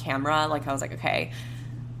I'm on camera, like I was like, okay,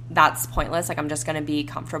 that's pointless. Like I'm just going to be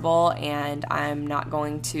comfortable, and I'm not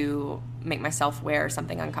going to make myself wear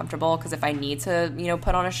something uncomfortable, because if I need to,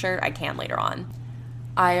 put on a shirt, I can later on.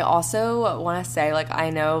 I also want to say, like, I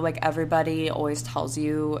know, like, everybody always tells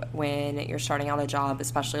you when you're starting out a job,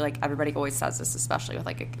 especially, like, everybody always says this, especially with,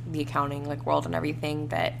 like, the accounting, like, world and everything,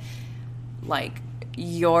 that, like,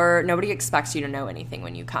 nobody expects you to know anything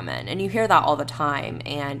when you come in. And you hear that all the time,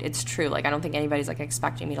 and it's true. Like, I don't think anybody's, like,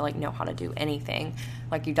 expecting me to, like, know how to do anything.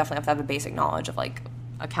 Like, you definitely have to have a basic knowledge of, like,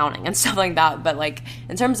 accounting and stuff like that. But, like,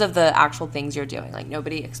 in terms of the actual things you're doing, like,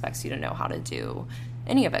 nobody expects you to know how to do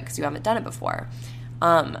any of it because you haven't done it before.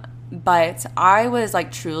 But I was,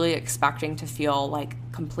 like, truly expecting to feel, like,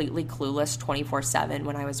 completely clueless 24/7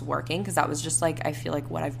 when I was working, because that was just, like, I feel like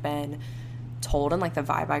what I've been told, and, like, the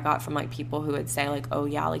vibe I got from, like, people who would say, like, oh,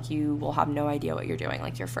 yeah, like, you will have no idea what you're doing,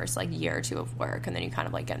 like, your first, like, year or two of work, and then you kind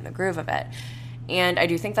of, like, get in the groove of it. And I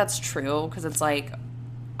do think that's true, because it's, like,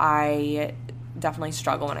 I definitely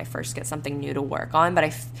struggle when I first get something new to work on,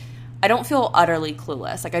 but I don't feel utterly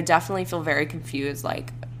clueless. Like, I definitely feel very confused,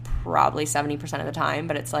 like, probably 70% of the time,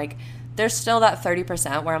 but it's like there's still that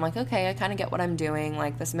 30% where I'm like, okay, I kind of get what I'm doing,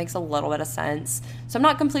 like, this makes a little bit of sense. So I'm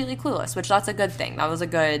not completely clueless, which that's a good thing. That was a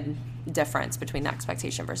good difference between the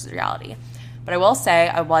expectation versus reality. But I will say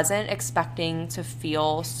I wasn't expecting to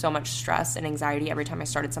feel so much stress and anxiety every time I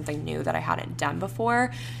started something new that I hadn't done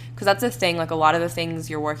before, because that's the thing, like, a lot of the things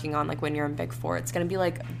you're working on, like, when you're in Big Four, it's going to be,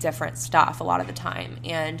 like, different stuff a lot of the time,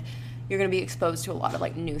 and you're going to be exposed to a lot of,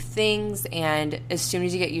 like, new things, and as soon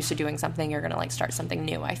as you get used to doing something, you're going to, like, start something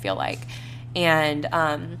new, I feel like. And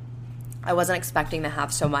I wasn't expecting to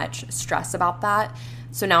have so much stress about that.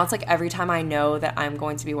 So now it's like every time I know that I'm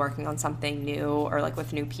going to be working on something new or, like,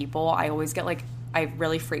 with new people, I always get, like, I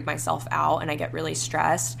really freak myself out and I get really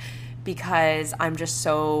stressed, because I'm just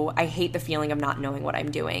I hate the feeling of not knowing what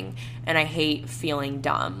I'm doing, and I hate feeling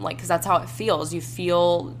dumb, like, because that's how it feels. You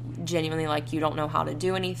feel genuinely like you don't know how to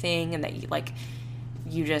do anything, and that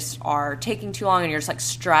you just are taking too long, and you're just, like,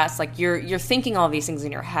 stressed, like, you're thinking all these things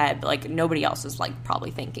in your head, but, like, nobody else is, like, probably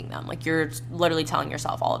thinking them. Like, you're literally telling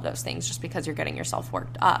yourself all of those things just because you're getting yourself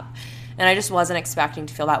worked up. And I just wasn't expecting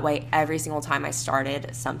to feel that way every single time I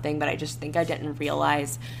started something, but I just think I didn't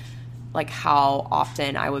realize, like, how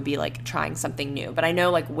often I would be, like, trying something new. But I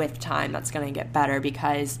know, like, with time that's going to get better,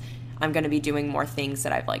 because I'm going to be doing more things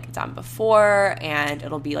that I've, like, done before, and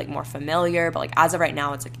it'll be, like, more familiar. But, like, as of right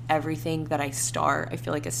now, it's, like, everything that I start, I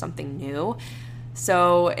feel like, is something new.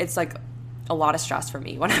 So it's, like, a lot of stress for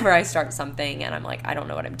me whenever I start something and I'm like, I don't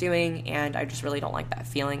know what I'm doing, and I just really don't like that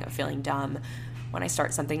feeling of feeling dumb when I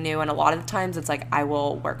start something new. And a lot of the times it's like I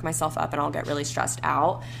will work myself up and I'll get really stressed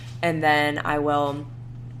out, and then I will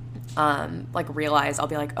like, realize, I'll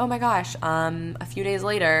be like, oh my gosh, a few days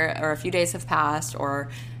later, or a few days have passed, or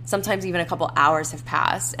sometimes even a couple hours have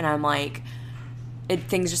passed, and I'm like,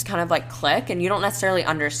 things just kind of, like, click, and you don't necessarily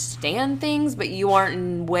understand things, but you are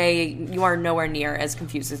nowhere near as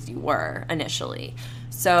confused as you were initially.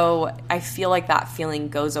 So I feel like that feeling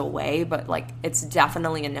goes away, but, like, it's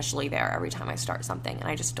definitely initially there every time I start something, and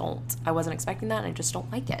I wasn't expecting that, and I just don't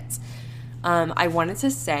like it. I wanted to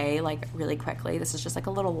say, like, really quickly, this is just, like,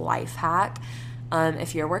 a little life hack.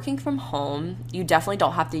 If you're working from home, you definitely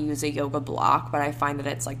don't have to use a yoga block, but I find that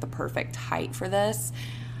it's, like, the perfect height for this.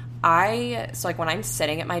 So, like, when I'm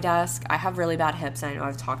sitting at my desk, I have really bad hips, and I know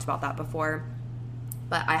I've talked about that before,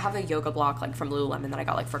 but I have a yoga block, like, from Lululemon that I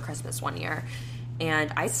got, like, for Christmas one year,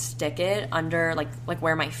 and I stick it under, like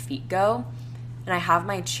where my feet go, and I have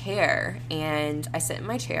my chair, and I sit in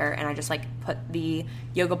my chair, and I just, like, put the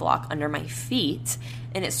yoga block under my feet,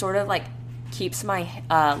 and it sort of, like, keeps my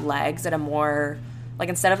legs at a more, like,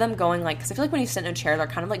 instead of them going, like, because I feel like when you sit in a chair, they're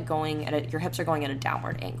kind of, like, your hips are going at a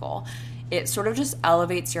downward angle. It sort of just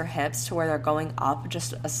elevates your hips to where they're going up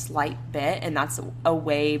just a slight bit, and that's a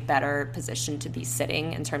way better position to be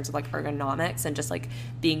sitting in terms of, like, ergonomics and just, like,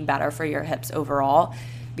 being better for your hips overall.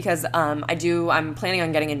 Because I'm planning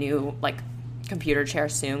on getting a new, like, computer chair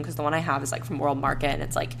soon, because the one I have is, like, from World Market, and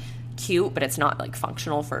it's, like, cute, but it's not, like,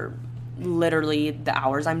 functional for literally the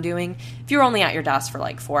hours I'm doing. If you're only at your desk for,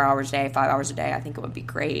 like, 4 hours a day, 5 hours a day, I think it would be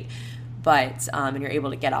great. But, and you're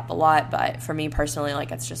able to get up a lot, but for me personally,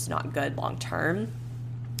 like, it's just not good long term.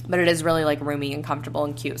 But it is really, like, roomy and comfortable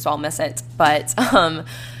and cute, so I'll miss it. But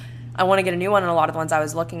I want to get a new one, and a lot of the ones I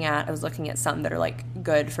was looking at some that are, like,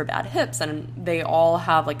 good for bad hips, and they all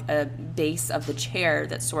have, like, a base of the chair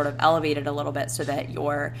that's sort of elevated a little bit so that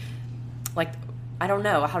you're, like, I don't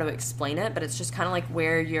know how to explain it, but it's just kind of like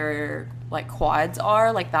where your, like, quads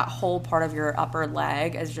are, like, that whole part of your upper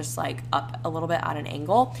leg is just, like, up a little bit at an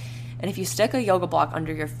angle. And if you stick a yoga block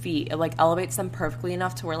under your feet, it, like, elevates them perfectly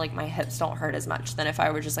enough to where, like, my hips don't hurt as much than if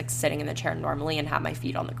I were just, like, sitting in the chair normally and have my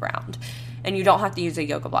feet on the ground. And you don't have to use a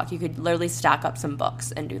yoga block. You could literally stack up some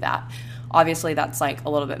books and do that. Obviously, that's, like, a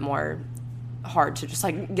little bit more hard to just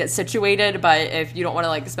like get situated. But if you don't want to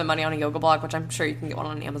like spend money on a yoga block, which I'm sure you can get one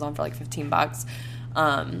on Amazon for like $15,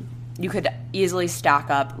 you could easily stack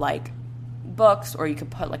up like books, or you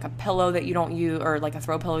could put like a pillow that you don't use, or like a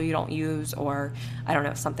throw pillow you don't use, or I don't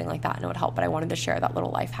know, something like that, and it would help. But I wanted to share that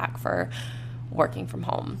little life hack for working from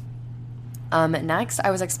home. Next,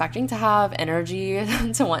 I was expecting to have energy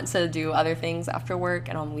to want to do other things after work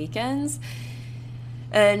and on weekends.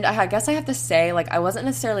 And I guess I have to say, like, I wasn't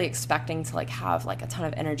necessarily expecting to like have like a ton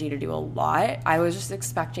of energy to do a lot. I was just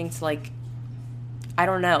expecting to like, I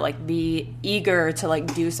don't know, like be eager to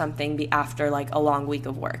like do something after like a long week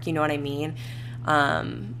of work. You know what I mean?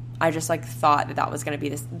 I just like thought that was going to be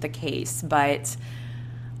the case, but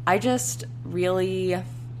I just really,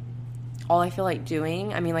 all I feel like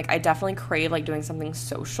doing, I mean, like I definitely crave like doing something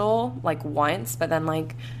social like once, but then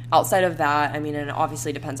like outside of that, I mean, and it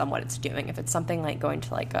obviously depends on what it's doing. If it's something like going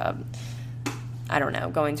to like I don't know,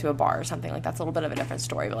 going to a bar or something, like that's a little bit of a different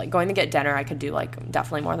story. But like going to get dinner, I could do like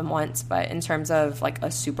definitely more than once. But in terms of like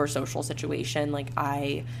a super social situation, like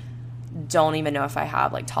I don't even know if I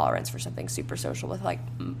have like tolerance for something super social with like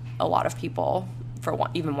a lot of people for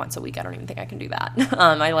even once a week. I don't even think I can do that.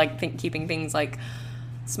 I like keeping things like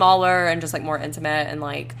smaller and just like more intimate, and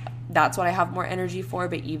like that's what I have more energy for.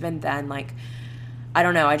 But even then, like I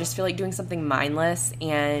don't know, I just feel like doing something mindless,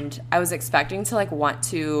 and I was expecting to like want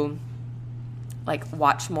to like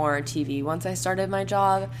watch more TV once I started my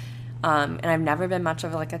job. And I've never been much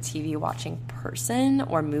of like a TV watching person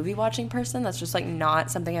or movie watching person. That's just like not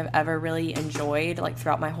something I've ever really enjoyed like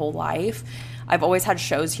throughout my whole life. I've always had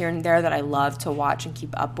shows here and there that I love to watch and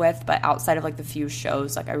keep up with, but outside of like the few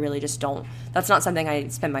shows, like I really just don't, that's not something I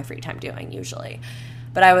spend my free time doing usually.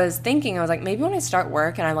 But I was thinking, I was like, maybe when I start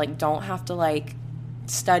work and I like don't have to like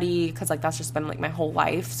study, because like that's just been like my whole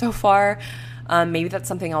life so far, maybe that's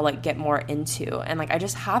something I'll like get more into, and like I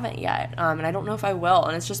just haven't yet, and I don't know if I will.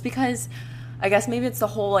 And it's just because I guess maybe it's the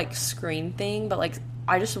whole like screen thing, but like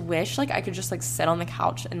I just wish like I could just like sit on the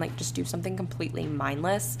couch and like just do something completely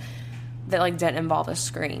mindless that like didn't involve a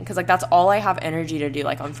screen, because like that's all I have energy to do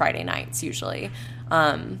like on Friday nights usually.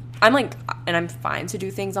 I'm like, and I'm fine to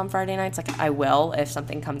do things on Friday nights, like I will if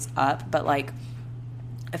something comes up, but like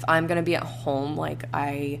if I'm gonna be at home, like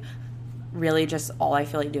I really just, all I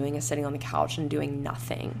feel like doing is sitting on the couch and doing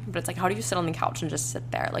nothing. But it's like, how do you sit on the couch and just sit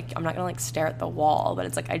there? Like I'm not gonna like stare at the wall, but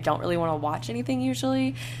it's like I don't really want to watch anything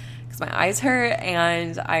usually because my eyes hurt.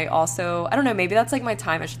 And I also, I don't know, maybe that's like my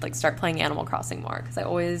time I should like start playing Animal Crossing more, because I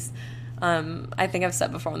always I think I've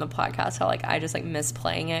said before on the podcast how like I just like miss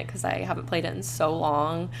playing it because I haven't played it in so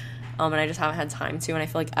long, and I just haven't had time to. And I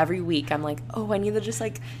feel like every week I'm like, oh, I need to just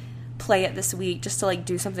like play it this week just to like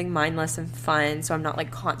do something mindless and fun, so I'm not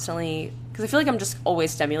like constantly, because I feel like I'm just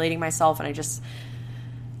always stimulating myself, and I just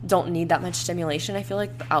don't need that much stimulation. I feel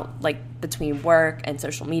like out like between work and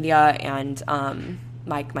social media and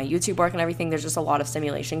like my YouTube work and everything, there's just a lot of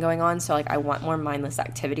stimulation going on. So like I want more mindless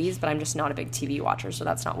activities, but I'm just not a big TV watcher, so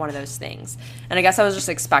that's not one of those things. And I guess I was just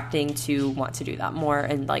expecting to want to do that more,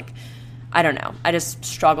 and like I don't know, I just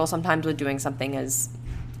struggle sometimes with doing something as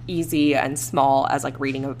easy and small as like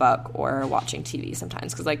reading a book or watching TV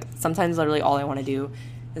sometimes, because like sometimes literally all I want to do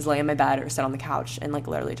is lay in my bed or sit on the couch and like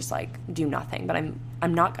literally just like do nothing. But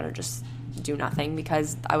I'm not gonna just do nothing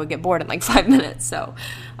because I would get bored in like 5 minutes. So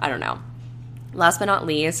I don't know. Last but not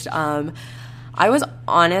least, I was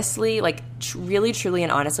honestly like really truly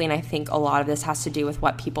and honestly, and I think a lot of this has to do with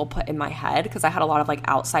what people put in my head, because I had a lot of like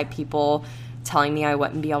outside people telling me I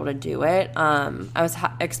wouldn't be able to do it. I was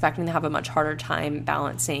expecting to have a much harder time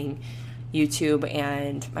balancing YouTube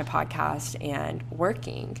and my podcast and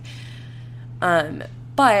working.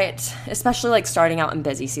 But especially like starting out in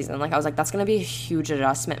busy season, like I was like, that's going to be a huge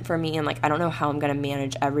adjustment for me. And like, I don't know how I'm going to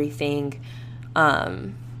manage everything,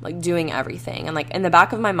 like doing everything. And like in the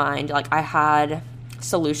back of my mind, like I had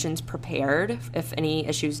solutions prepared if any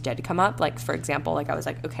issues did come up. Like for example, like I was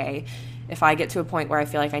like, okay, if I get to a point where I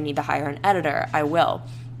feel like I need to hire an editor, I will.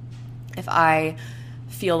 If I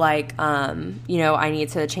feel like, you know, I need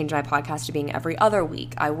to change my podcast to being every other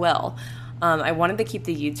week, I will. I wanted to keep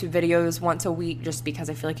the YouTube videos once a week, just because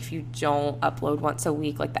I feel like if you don't upload once a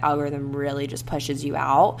week, like the algorithm really just pushes you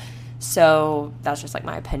out. So that's just like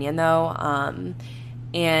my opinion though.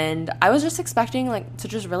 And I was just expecting like to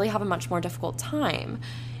just really have a much more difficult time.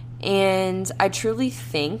 And I truly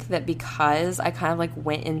think that because I kind of like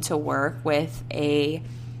went into work with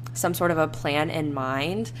some sort of a plan in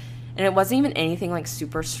mind, and it wasn't even anything like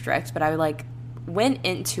super strict, but I like went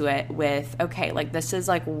into it with, okay, like this is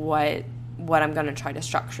like what I'm going to try to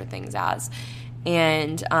structure things as.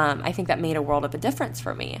 And I think that made a world of a difference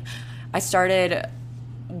for me. I started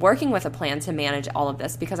working with a plan to manage all of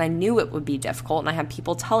this because I knew it would be difficult, and I had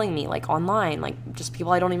people telling me, like, online, like, just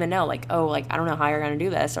people I don't even know, like, oh, like, I don't know how you're going to do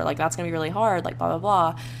this, or like, that's going to be really hard, like, blah, blah,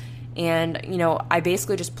 blah. And, you know, I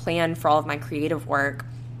basically just planned for all of my creative work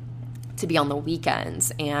to be on the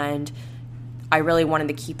weekends, and I really wanted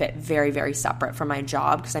to keep it very, very separate from my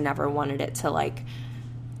job because I never wanted it to, like,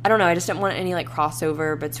 I don't know, I just didn't want any, like,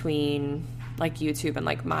 crossover between, like, YouTube and,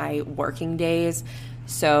 like, my working days.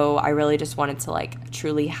 So I really just wanted to, like,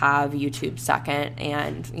 truly have YouTube second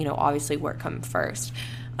and, you know, obviously work come first,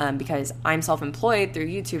 because I'm self-employed through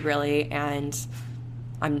YouTube, really, and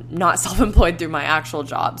I'm not self-employed through my actual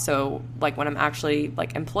job. So, like, when I'm actually,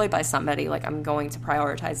 like, employed by somebody, like, I'm going to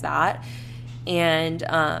prioritize that. And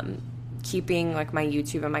keeping, like, my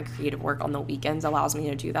YouTube and my creative work on the weekends allows me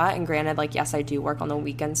to do that. And granted, like, yes, I do work on the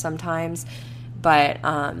weekends sometimes, but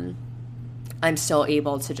I'm still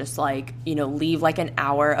able to just, like, you know, leave, like, an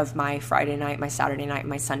hour of my Friday night, my Saturday night,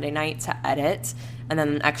 my Sunday night to edit, and then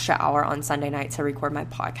an extra hour on Sunday night to record my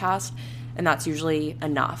podcast. And that's usually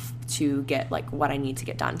enough to get, like, what I need to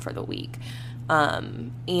get done for the week.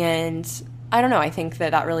 And I don't know, I think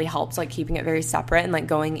that really helps, like, keeping it very separate and, like,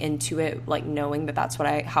 going into it, like, knowing that that's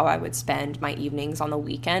how I would spend my evenings on the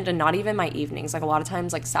weekend. And not even my evenings, like, a lot of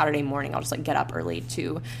times, like, Saturday morning, I'll just, like, get up early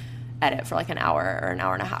to edit for, like, an hour or an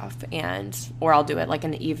hour and a half, or I'll do it, like,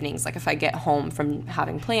 in the evenings, like, if I get home from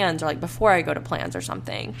having plans, or, like, before I go to plans or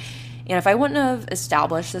something. And if I wouldn't have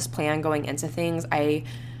established this plan going into things, I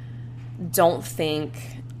don't think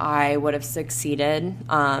I would have succeeded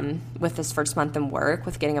with this first month in work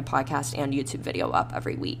with getting a podcast and YouTube video up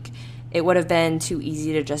every week. It would have been too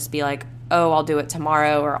easy to just be like, oh, I'll do it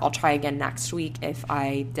tomorrow, or I'll try again next week if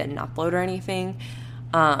I didn't upload or anything,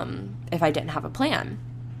 if I didn't have a plan.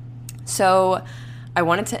 So I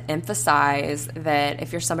wanted to emphasize that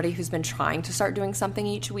if you're somebody who's been trying to start doing something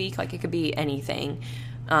each week, like, it could be anything.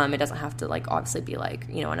 It doesn't have to, like, obviously be, like,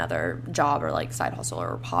 you know, another job or, like, side hustle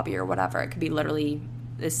or hobby or whatever. It could be literally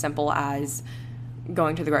as simple as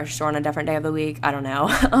going to the grocery store on a different day of the week. I don't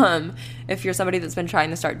know. If you're somebody that's been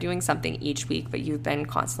trying to start doing something each week, but you've been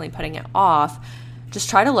constantly putting it off, just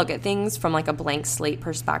try to look at things from, like, a blank slate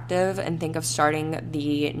perspective and think of starting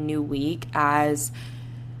the new week as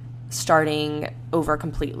starting over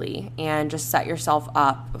completely, and just set yourself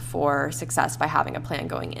up for success by having a plan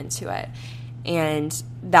going into it. And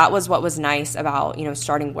that was what was nice about, you know,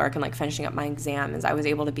 starting work and, like, finishing up my exam, is I was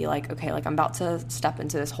able to be like, okay, like, I'm about to step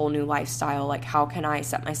into this whole new lifestyle. Like, how can I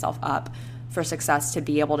set myself up for success to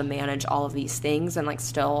be able to manage all of these things and, like,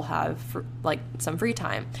 still have, like, some free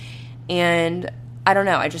time? And I don't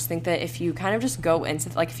know, I just think that if you kind of just go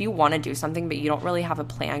into, like, if you want to do something but you don't really have a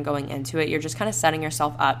plan going into it, you're just kind of setting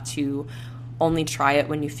yourself up to only try it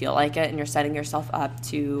when you feel like it, and you're setting yourself up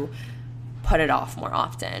to put it off more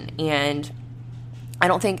often. And I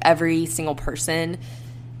don't think every single person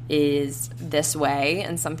is this way,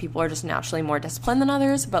 and some people are just naturally more disciplined than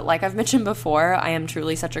others, but like I've mentioned before, I am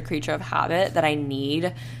truly such a creature of habit that I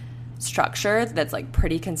need structure that's, like,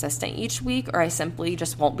 pretty consistent each week, or I simply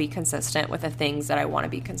just won't be consistent with the things that I want to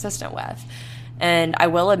be consistent with. And I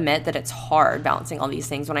will admit that it's hard balancing all these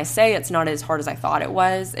things. When I say it's not as hard as I thought it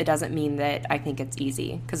was, it doesn't mean that I think it's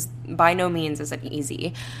easy, because by no means is it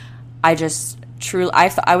easy. I just truly,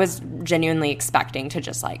 I was genuinely expecting to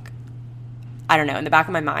just, like, I don't know, in the back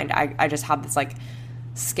of my mind, I just had this, like,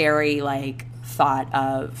 scary, like, thought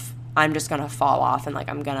of I'm just going to fall off and, like,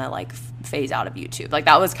 I'm going to, like, phase out of YouTube. Like,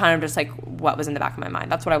 that was kind of just, like, what was in the back of my mind.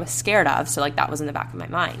 That's what I was scared of. So, like, that was in the back of my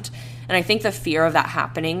mind. And I think the fear of that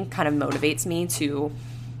happening kind of motivates me to,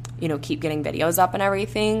 you know, keep getting videos up and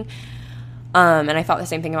everything. And I thought the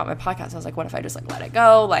same thing about my podcast. I was like, what if I just, like, let it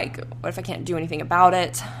go? Like, what if I can't do anything about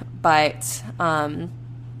it? But,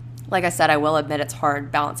 like I said, I will admit it's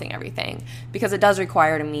hard balancing everything, because it does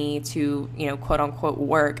require me to, you know, quote unquote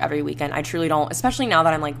work every weekend. I truly don't, especially now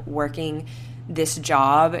that I'm, like, working this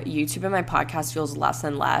job. YouTube and my podcast feels less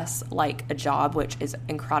and less like a job, which is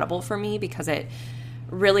incredible for me, because it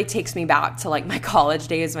really takes me back to, like, my college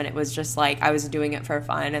days when it was just, like, I was doing it for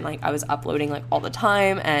fun, and, like, I was uploading, like, all the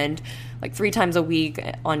time, and, like, 3 times a week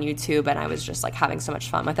on YouTube, and I was just, like, having so much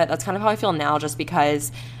fun with it. That's kind of how I feel now, just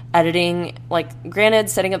because editing, like, granted,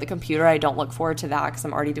 sitting at the computer, I don't look forward to that because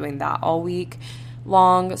I'm already doing that all week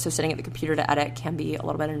long, so sitting at the computer to edit can be a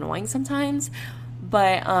little bit annoying sometimes,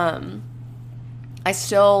 but I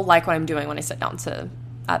still like what I'm doing when I sit down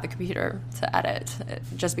at the computer to edit.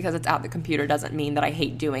 Just because it's at the computer doesn't mean that I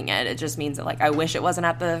hate doing it. It just means that, like, I wish it wasn't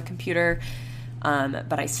at the computer,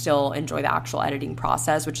 but I still enjoy the actual editing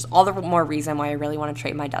process, which is all the more reason why I really want to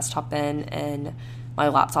trade my desktop in and my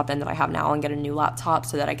laptop in that I have now and get a new laptop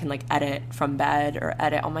so that I can like edit from bed or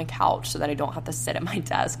edit on my couch so that I don't have to sit at my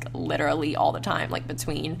desk literally all the time, like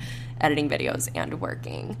between editing videos and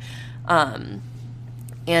working.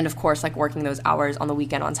 And of course, like working those hours on the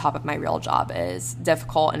weekend on top of my real job is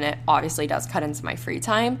difficult, and it obviously does cut into my free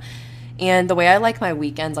time. And the way I like my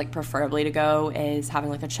weekends, like preferably to go, is having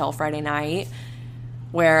like a chill Friday night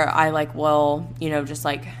where I like will, just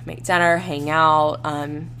like make dinner, hang out,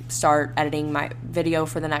 start editing my video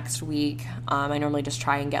for the next week. I normally just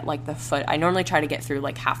try and get like I normally try to get through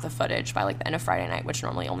like half the footage by like the end of Friday night, which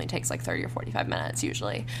normally only takes like 30 or 45 minutes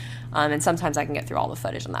usually. And sometimes I can get through all the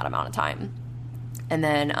footage in that amount of time. And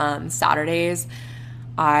then Saturdays,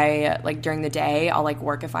 I like during the day, I'll like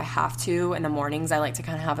work if I have to. In the mornings, I like to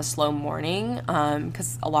kind of have a slow morning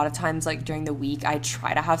because a lot of times like during the week, I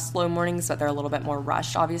try to have slow mornings, but they're a little bit more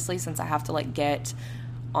rushed, obviously, since I have to like get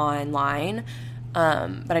online.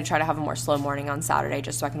 But I try to have a more slow morning on Saturday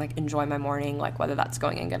just so I can like enjoy my morning, like whether that's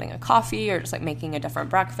going and getting a coffee or just like making a different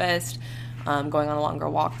breakfast, going on a longer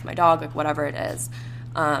walk with my dog, like whatever it is.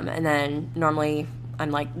 And then normally I'm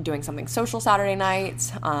like doing something social Saturday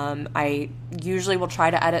night. I usually will try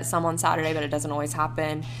to edit some on Saturday, but it doesn't always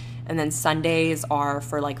happen. And then Sundays are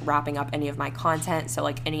for like wrapping up any of my content. So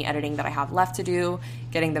like any editing that I have left to do,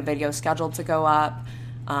 getting the video scheduled to go up,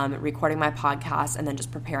 recording my podcast, and then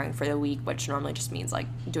just preparing for the week, which normally just means like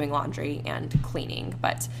doing laundry and cleaning.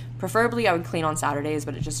 But preferably I would clean on Saturdays,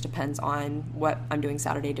 but it just depends on what I'm doing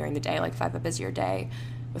Saturday during the day. Like if I have a busier day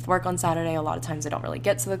with work on Saturday, a lot of times I don't really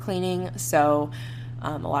get to the cleaning. So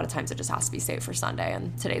a lot of times it just has to be saved for Sunday,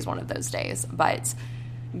 and today's one of those days. But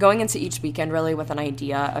going into each weekend really with an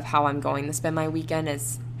idea of how I'm going to spend my weekend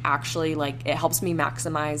is actually like, it helps me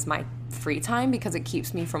maximize my free time because it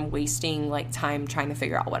keeps me from wasting like time trying to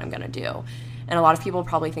figure out what I'm going to do. And a lot of people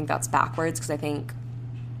probably think that's backwards because I think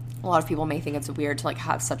a lot of people may think it's weird to like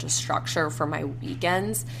have such a structure for my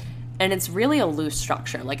weekends. And it's really a loose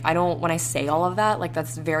structure. Like when I say all of that, like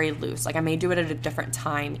that's very loose. Like I may do it at a different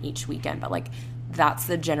time each weekend, but like that's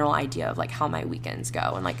the general idea of like how my weekends go.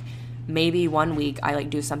 And like maybe one week I like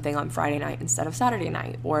do something on Friday night instead of Saturday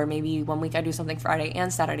night, or maybe one week I do something Friday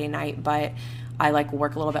and Saturday night, but I like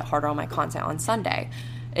work a little bit harder on my content on Sunday.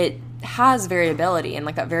 It has variability, and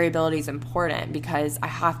like that variability is important because I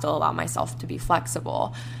have to allow myself to be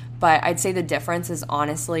flexible. But I'd say the difference is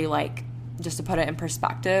honestly like, just to put it in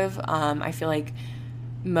perspective, I feel like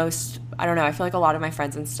I feel like a lot of my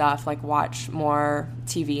friends and stuff like watch more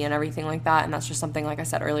TV and everything like that, and that's just something, like I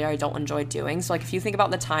said earlier, I don't enjoy doing. So like if you think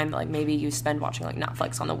about the time that like maybe you spend watching like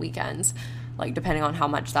Netflix on the weekends, like depending on how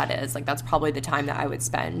much that is, like that's probably the time that I would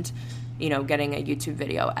spend, getting a YouTube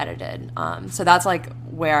video edited. So that's like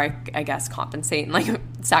where I guess compensate and like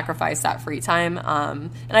sacrifice that free time.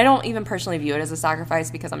 And I don't even personally view it as a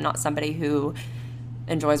sacrifice because I'm not somebody who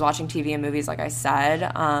enjoys watching TV and movies, like I said.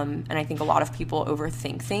 And I think a lot of people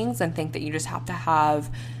overthink things and think that you just have to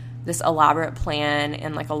have this elaborate plan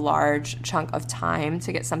and like a large chunk of time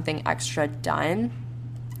to get something extra done.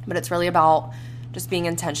 But it's really about just being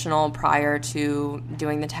intentional prior to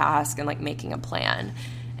doing the task and like making a plan.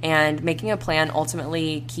 And making a plan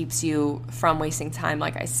ultimately keeps you from wasting time,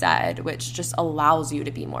 like I said, which just allows you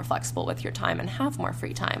to be more flexible with your time and have more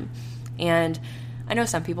free time. And I know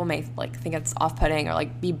some people may like think it's off-putting or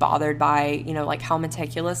like be bothered by, like how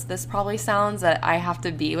meticulous this probably sounds that I have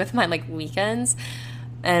to be with my like weekends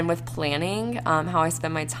and with planning how I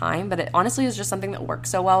spend my time. But it honestly is just something that works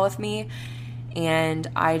so well with me. And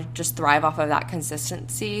I just thrive off of that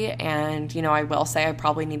consistency. And, I will say I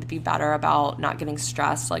probably need to be better about not getting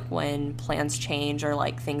stressed like when plans change or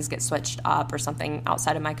like things get switched up or something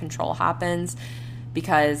outside of my control happens.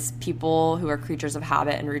 Because people who are creatures of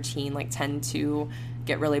habit and routine like tend to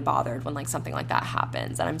get really bothered when like something like that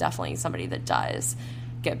happens. And I'm definitely somebody that does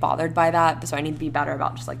get bothered by that. So I need to be better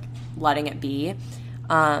about just like letting it be.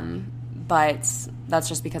 But that's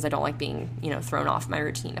just because I don't like being, thrown off my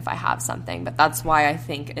routine if I have something. But that's why I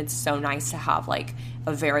think it's so nice to have like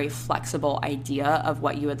a very flexible idea of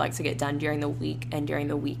what you would like to get done during the week and during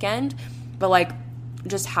the weekend. But like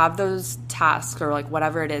just have those tasks or like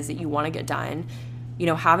whatever it is that you want to get done.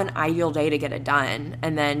 Have an ideal day to get it done,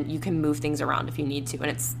 and then you can move things around if you need to. And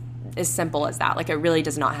it's as simple as that. Like, it really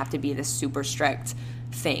does not have to be this super strict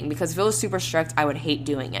thing, because if it was super strict, I would hate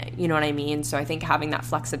doing it. You know what I mean? So I think having that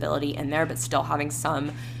flexibility in there, but still having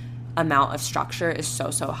some amount of structure is so,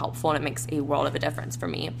 so helpful, and it makes a world of a difference for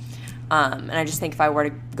me. And I just think if I were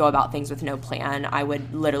to go about things with no plan, I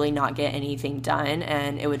would literally not get anything done,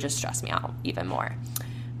 and it would just stress me out even more.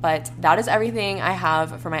 But that is everything I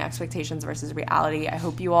have for my expectations versus reality. I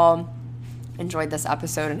hope you all enjoyed this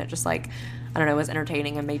episode and it just like, I don't know, was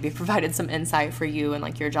entertaining and maybe provided some insight for you and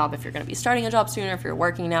like your job if you're going to be starting a job soon or if you're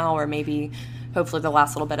working now, or maybe hopefully the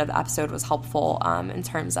last little bit of the episode was helpful in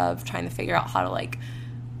terms of trying to figure out how to like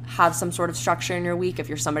have some sort of structure in your week if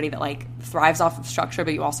you're somebody that like thrives off of structure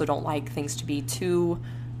but you also don't like things to be too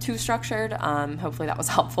structured. Hopefully that was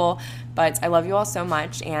helpful. But I love you all so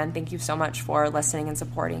much and thank you so much for listening and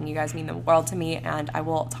supporting. You guys mean the world to me, and I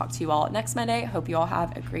will talk to you all next Monday. Hope you all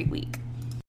have a great week.